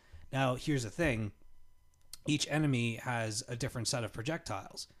projectiles. Now, here's the thing. Each enemy has a different set of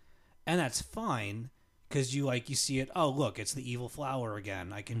projectiles, and that's fine because you see it. Oh, look, it's the evil flower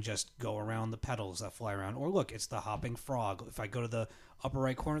again. I can just go around the petals that fly around. Or look, it's the hopping frog. If I go to the upper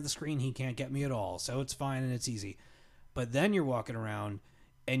right corner of the screen, he can't get me at all. So it's fine and it's easy. But then you're walking around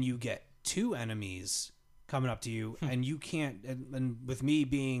and you get 2 enemies coming up to you, and you can't. And with me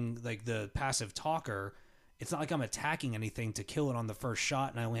being like the passive talker, it's not like I'm attacking anything to kill it on the first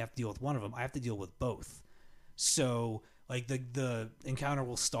shot, and I only have to deal with one of them. I have to deal with both. So like the encounter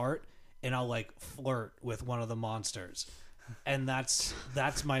will start, and I'll like flirt with one of the monsters, and that's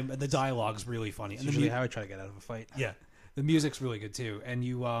the dialogue's really funny. And Usually how I try to get out of a fight. Yeah, the music's really good too. And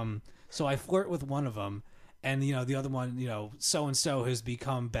you so I flirt with one of them, And the other one, so and so has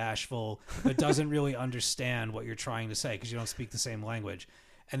become bashful but doesn't really understand what you're trying to say because you don't speak the same language.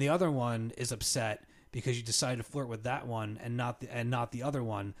 And the other one is upset because you decided to flirt with that one and not the other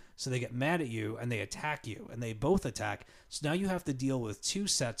one. So they get mad at you and they attack you, and they both attack. So now you have to deal with 2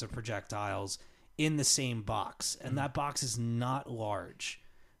 sets of projectiles in the same box, and that box is not large.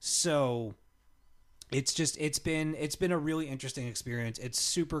 So it's been a really interesting experience. It's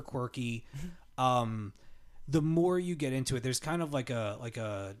super quirky. The more you get into it, there's kind of like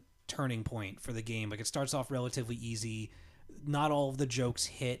a turning point for the game. Like, it starts off relatively easy. Not all of the jokes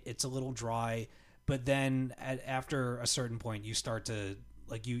hit. It's a little dry, but then after a certain point, you start to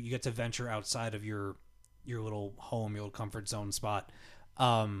you get to venture outside of your little home, your little comfort zone spot.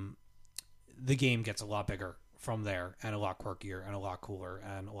 The game gets a lot bigger from there, and a lot quirkier, and a lot cooler,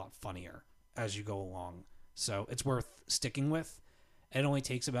 and a lot funnier as you go along. So it's worth sticking with. It only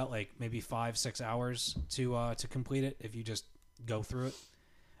takes about maybe 5-6 hours to complete it if you just go through it.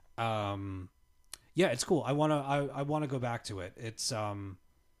 Yeah, it's cool. I wanna go back to it. It's I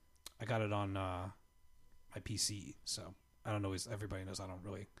got it on my PC, so I don't know. Everybody knows I don't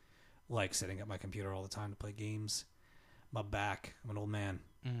really like sitting at my computer all the time to play games. My back. I'm an old man.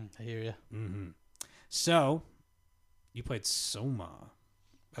 I hear you. Mm-hmm. So, you played Soma.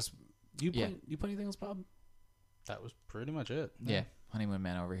 You play anything else, Bob? That was pretty much it. Yeah, Honeymoon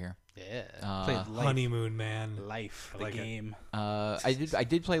Man over here. Yeah. Played Life. Honeymoon Man. Life, I like the game. I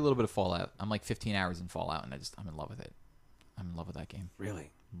did play a little bit of Fallout. I'm like 15 hours in Fallout, and I'm in love with it. I'm in love with that game.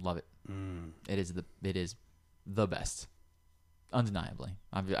 Really? Love it. It is the best, undeniably.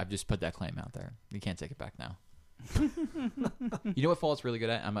 I've just put that claim out there. You can't take it back now. You know what Fallout's really good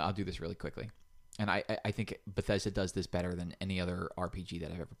at? I'll do this really quickly, and I think Bethesda does this better than any other RPG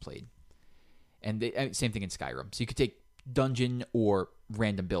that I've ever played. And same thing in Skyrim. So you could take dungeon or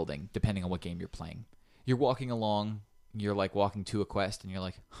random building, depending on what game you're playing. You're walking along, you're walking to a quest, and you're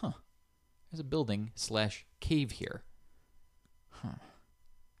like, there's a building / cave here.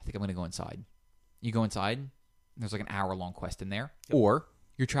 I think I'm going to go inside. You go inside, and there's an hour-long quest in there. Yep. Or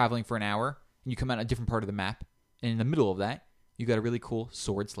you're traveling for an hour, and you come out a different part of the map, and in the middle of that, you got a really cool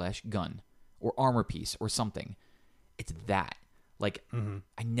sword / gun or armor piece or something. It's that.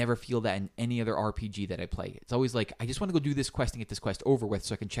 I never feel that in any other RPG that I play. It's always I just want to go do this quest and get this quest over with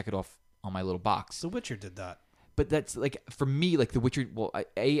so I can check it off on my little box. The Witcher did that. But that's for me, The Witcher. Well, I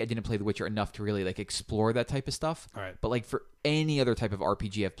didn't play The Witcher enough to really explore that type of stuff. All right. But for any other type of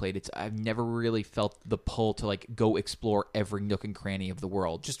RPG I've played, I've never really felt the pull to go explore every nook and cranny of the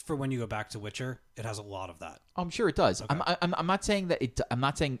world. Just for when you go back to Witcher, it has a lot of that. I'm sure it does. Okay. I'm not saying that it. I'm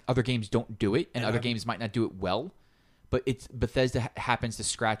not saying other games don't do it, and other games might not do it well. But Bethesda happens to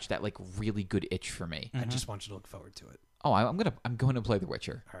scratch that really good itch for me. I just want you to look forward to it. Oh, I'm going to play The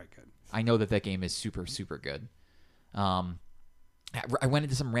Witcher. All right, good. I know that game is super, super good. I went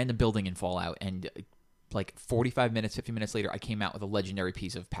into some random building in Fallout, and 45 minutes, 50 minutes later, I came out with a legendary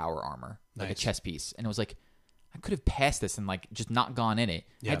piece of power armor, a chest piece, and it was I could have passed this and just not gone in it.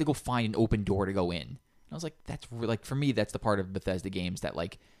 Yeah. I had to go find an open door to go in. And I was that's for me, that's the part of Bethesda games that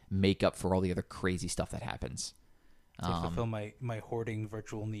make up for all the other crazy stuff that happens. To fulfill my hoarding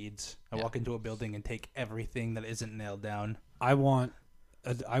virtual needs. I walk into a building and take everything that isn't nailed down. I want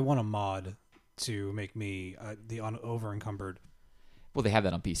a mod to make me the over encumbered. Well, they have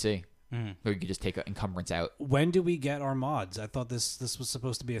that on PC. Where you could just take an encumbrance out. When do we get our mods? I thought this was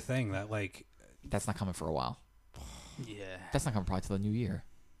supposed to be a thing that that's not coming for a while. Yeah, that's not coming probably till the new year.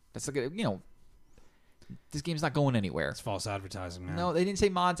 That's this game's not going anywhere. It's false advertising, man. No, they didn't say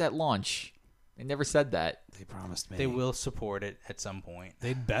mods at launch. They never said that. They promised me. They will support it at some point.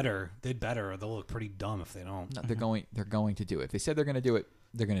 They'd better, or they'll look pretty dumb if they don't. No, they're going to do it. If they said they're going to do it,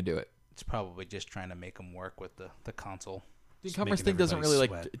 they're going to do it. It's probably just trying to make them work with the console. The encumbrance thing doesn't really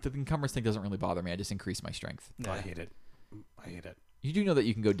the encumbrance thing doesn't really bother me. I just increase my strength. No, I hate it. You do know that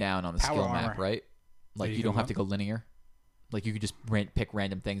you can go down on the skill map, right? You don't have to go linear. You could just pick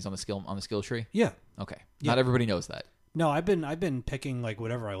random things on the skill tree. Yeah. Okay. Yeah. Not everybody knows that. No, I've been picking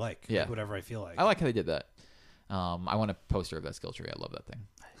whatever I like. Yeah. Whatever I feel like. I like how they did that. I want a poster of that skill tree. I love that thing.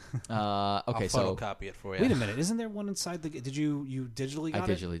 Okay, I'll photocopy it for you. Wait a minute. Isn't there one inside the? Did you digitally got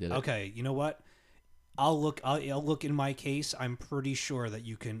it? I digitally did it. Okay. You know what? I'll look in my case. I'm pretty sure that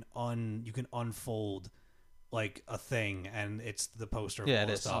you can unfold a thing, and it's the poster. Yeah, it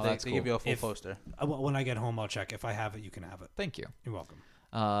is. They give you a full poster. When I get home, I'll check. If I have it, you can have it. Thank you. You're welcome.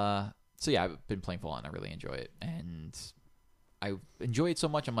 So yeah, I've been playing Fallout, and I really enjoy it, and I enjoy it so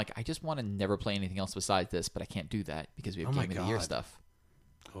much. I'm I just want to never play anything else besides this, but I can't do that because we have Game of the Year stuff.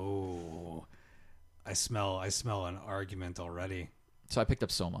 Oh, I smell an argument already. So I picked up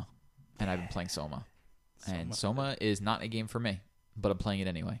Soma, and I've been playing Soma. And Soma is not a game for me, but I'm playing it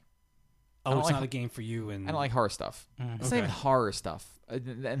anyway. Oh, it's not a game for you. And I don't like horror stuff. It's not even horror stuff.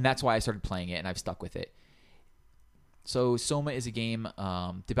 And that's why I started playing it, and I've stuck with it. So Soma is a game.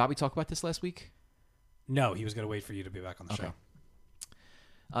 Did Bobby talk about this last week? No, he was going to wait for you to be back on the show.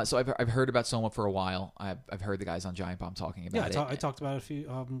 So I've heard about Soma for a while. I've heard the guys on Giant Bomb talking about it. I talked about it a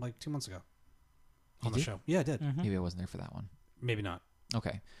few like 2 months ago on the show. Yeah, I did. Maybe I wasn't there for that one. Maybe not.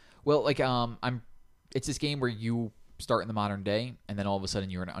 Okay. Well, like it's this game where you start in the modern day, and then all of a sudden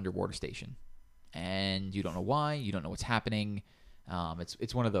you're in an underwater station, and you don't know why, you don't know what's happening.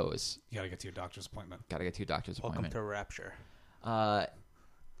 It's one of those. You got to get to your doctor's appointment. Welcome to Rapture.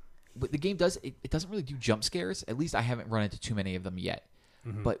 What the game does, it doesn't really do jump scares. At least I haven't run into too many of them yet.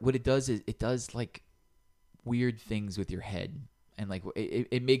 But what it does is it does like weird things with your head, and like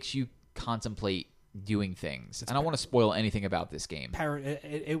it makes you contemplate doing things. I don't want to spoil anything about this game.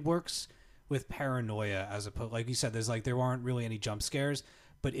 It works with paranoia as opposed, like you said, there aren't really any jump scares,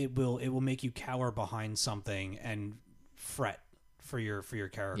 but it will make you cower behind something and fret for your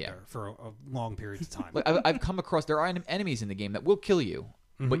character for a long period of time. Like I've come across, there are enemies in the game that will kill you,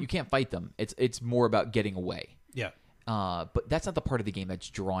 but you can't fight them. It's more about getting away. Yeah. But that's not the part of the game that's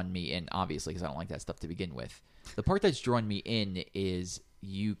drawn me in, obviously, because I don't like that stuff to begin with. The part that's drawn me in is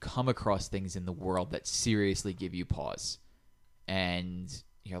you come across things in the world that seriously give you pause. And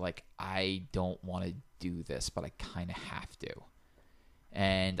you're like, I don't want to do this, but I kind of have to.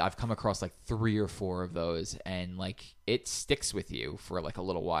 And I've come across like 3 or 4 of those, and like it sticks with you for like a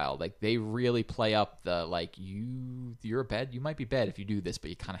little while. Like they really play up the like you're bad. You might be bad if you do this, but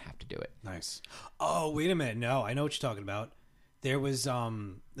you kind of have to do it. Nice. Oh, wait a minute. No, I know what you're talking about. There was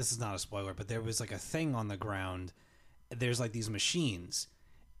this is not a spoiler, but there was like a thing on the ground. There's like these machines,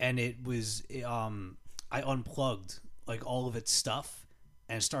 and it was I unplugged like all of its stuff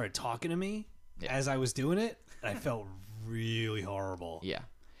and it started talking to me as I was doing it, and I felt really horrible. Yeah.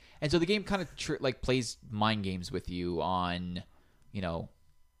 And so the game kind of plays mind games with you on, you know,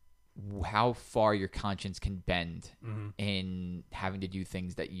 how far your conscience can bend in having to do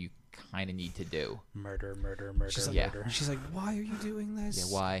things that you kind of need to do. Murder. She's like, murder. She's like, why are you doing this?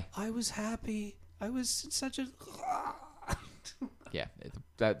 Yeah, why? I was happy. I was in such a... Yeah,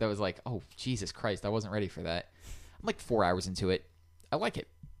 that was like, oh, Jesus Christ, I wasn't ready for that. I'm like 4 hours into it. I like it.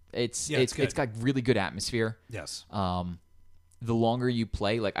 It's got really good atmosphere. Yes. The longer you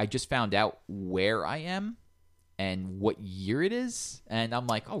play, like I just found out where I am and what year it is, and I'm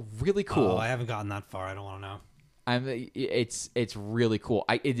like, oh, really cool. Oh, I haven't gotten that far. I don't want to know. It's really cool.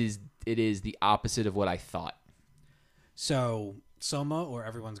 It is the opposite of what I thought. So Soma or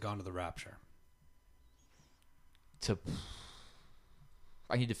Everyone's Gone to the Rapture?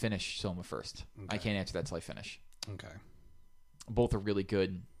 I need to finish Soma first. Okay. I can't answer that till I finish. Okay. Both are really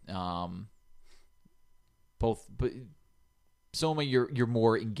good. But Soma, you're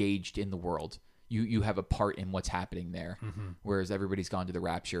more engaged in the world. You have a part in what's happening there. Whereas Everybody's Gone to the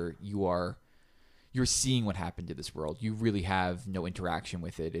Rapture, you're seeing what happened to this world. You really have no interaction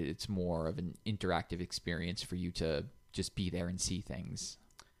with it. It's more of an interactive experience for you to just be there and see things.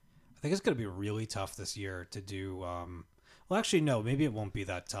 I think it's going to be really tough this year to do. Well, actually, no. Maybe it won't be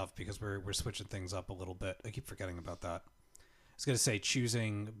that tough because we're switching things up a little bit. I keep forgetting about that. I was going to say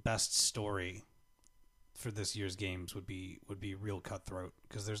choosing best story for this year's games would be real cutthroat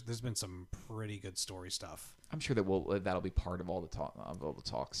because there's been some pretty good story stuff. I'm sure that'll be part of all the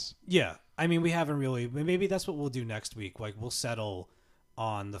talks. Yeah, I mean we haven't really. Maybe that's what we'll do next week. Like we'll settle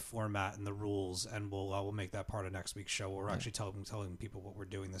on the format and the rules, and we'll make that part of next week's show. Where we're actually telling people what we're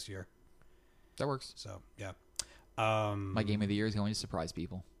doing this year. That works. So yeah. My game of the year is going to surprise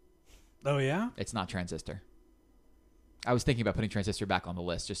people. Oh yeah, it's not Transistor. I was thinking about putting Transistor back on the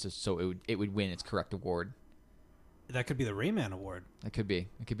list just so it would win its correct award. That could be the Rayman award. It could be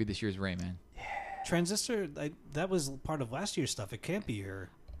this year's Rayman. Yeah. Transistor, that was part of last year's stuff. It can't be your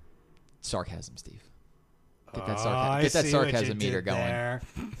sarcasm, Steve. Get that sarcasm meter going. There.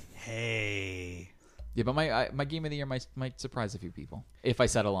 Hey. Yeah, but my game of the year might surprise a few people if I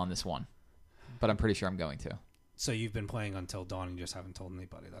settle on this one. But I'm pretty sure I'm going to. So you've been playing Until Dawn and you just haven't told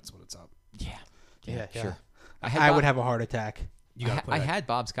anybody. That's what it's up. Yeah, sure. I would have a heart attack. I had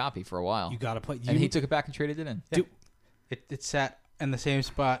Bob's copy for a while. You got to play. And he took it back and traded it in. Yeah. It sat in the same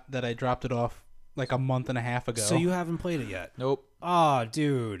spot that I dropped it off like a month and a half ago. So you haven't played it yet? Nope. Oh,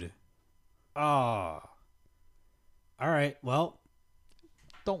 dude. Oh. All right. Well.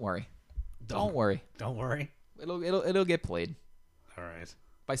 Don't worry. Don't worry. Don't worry. It'll get played. All right.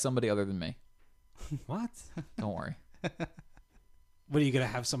 By somebody other than me. What? Don't worry. What, are you going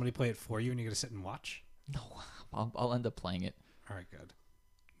to have somebody play it for you and you're going to sit and watch? No. I'll end up playing it. All right, good.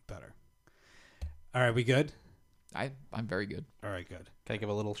 Better. All right, we good? I'm very good. All right, good. Can I give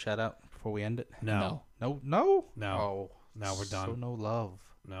a little shout out before we end it? No. No. No. No, we're done. So no love.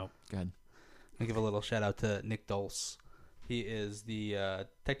 No. Good. I'll give a little shout out to Nick Dulce. He is the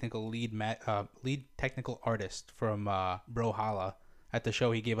technical lead technical artist from Brawlhalla. At the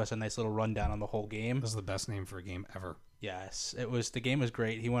show, he gave us a nice little rundown on the whole game. This is the best name for a game ever. Yes, the game was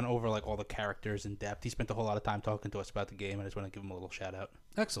great. He went over like all the characters in depth. He spent a whole lot of time talking to us about the game, and I just want to give him a little shout out.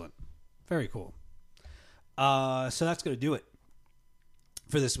 Excellent. Very cool. So that's going to do it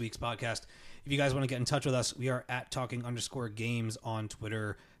for this week's podcast. If you guys want to get in touch with us, we are at talking_games on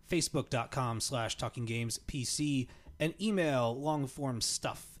Twitter, facebook.com/talkinggamespc, and email long-form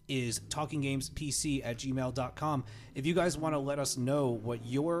stuff is talkinggamespc@gmail.com. If you guys want to let us know what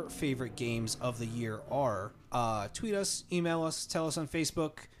your favorite games of the year are, tweet us, email us, tell us on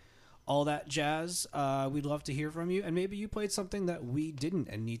Facebook, all that jazz. We'd love to hear from you. And maybe you played something that we didn't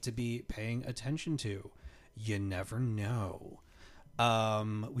and need to be paying attention to. You never know.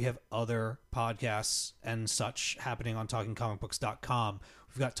 We have other podcasts and such happening on TalkingComicBooks.com.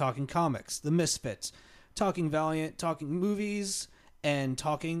 We've got Talking Comics, The Misfits, Talking Valiant, Talking Movies, and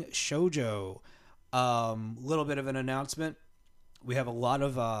Talking Shoujo. Little bit of an announcement. We have a lot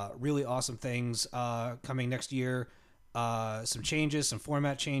of really awesome things coming next year. Some changes, some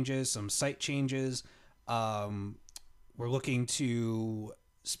format changes, some site changes. We're looking to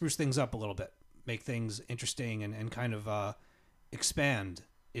spruce things up a little bit, make things interesting and kind of expand,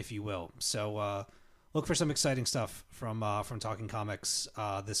 if you will. So look for some exciting stuff from Talking Comics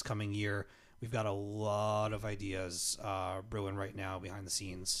this coming year. We've got a lot of ideas brewing right now behind the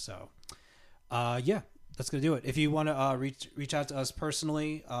scenes. So yeah, that's going to do it. If you want to reach out to us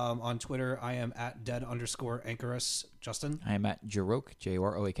personally on Twitter, I am at dead_anchorus. Justin? I am at Jaroak,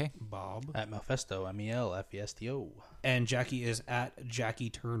 J-O-R-O-A-K. Bob? At Melfesto, MELFESTO. And Jackie is at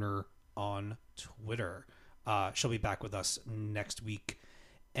Jackie Turner on Twitter. She'll be back with us next week.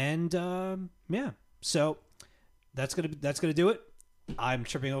 And yeah, so that's gonna do it. I'm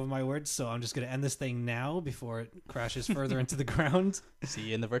tripping over my words, so I'm just gonna end this thing now before it crashes further into the ground. See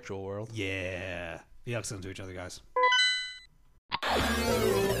you in the virtual world. Yeah. Be excellent to each other, guys.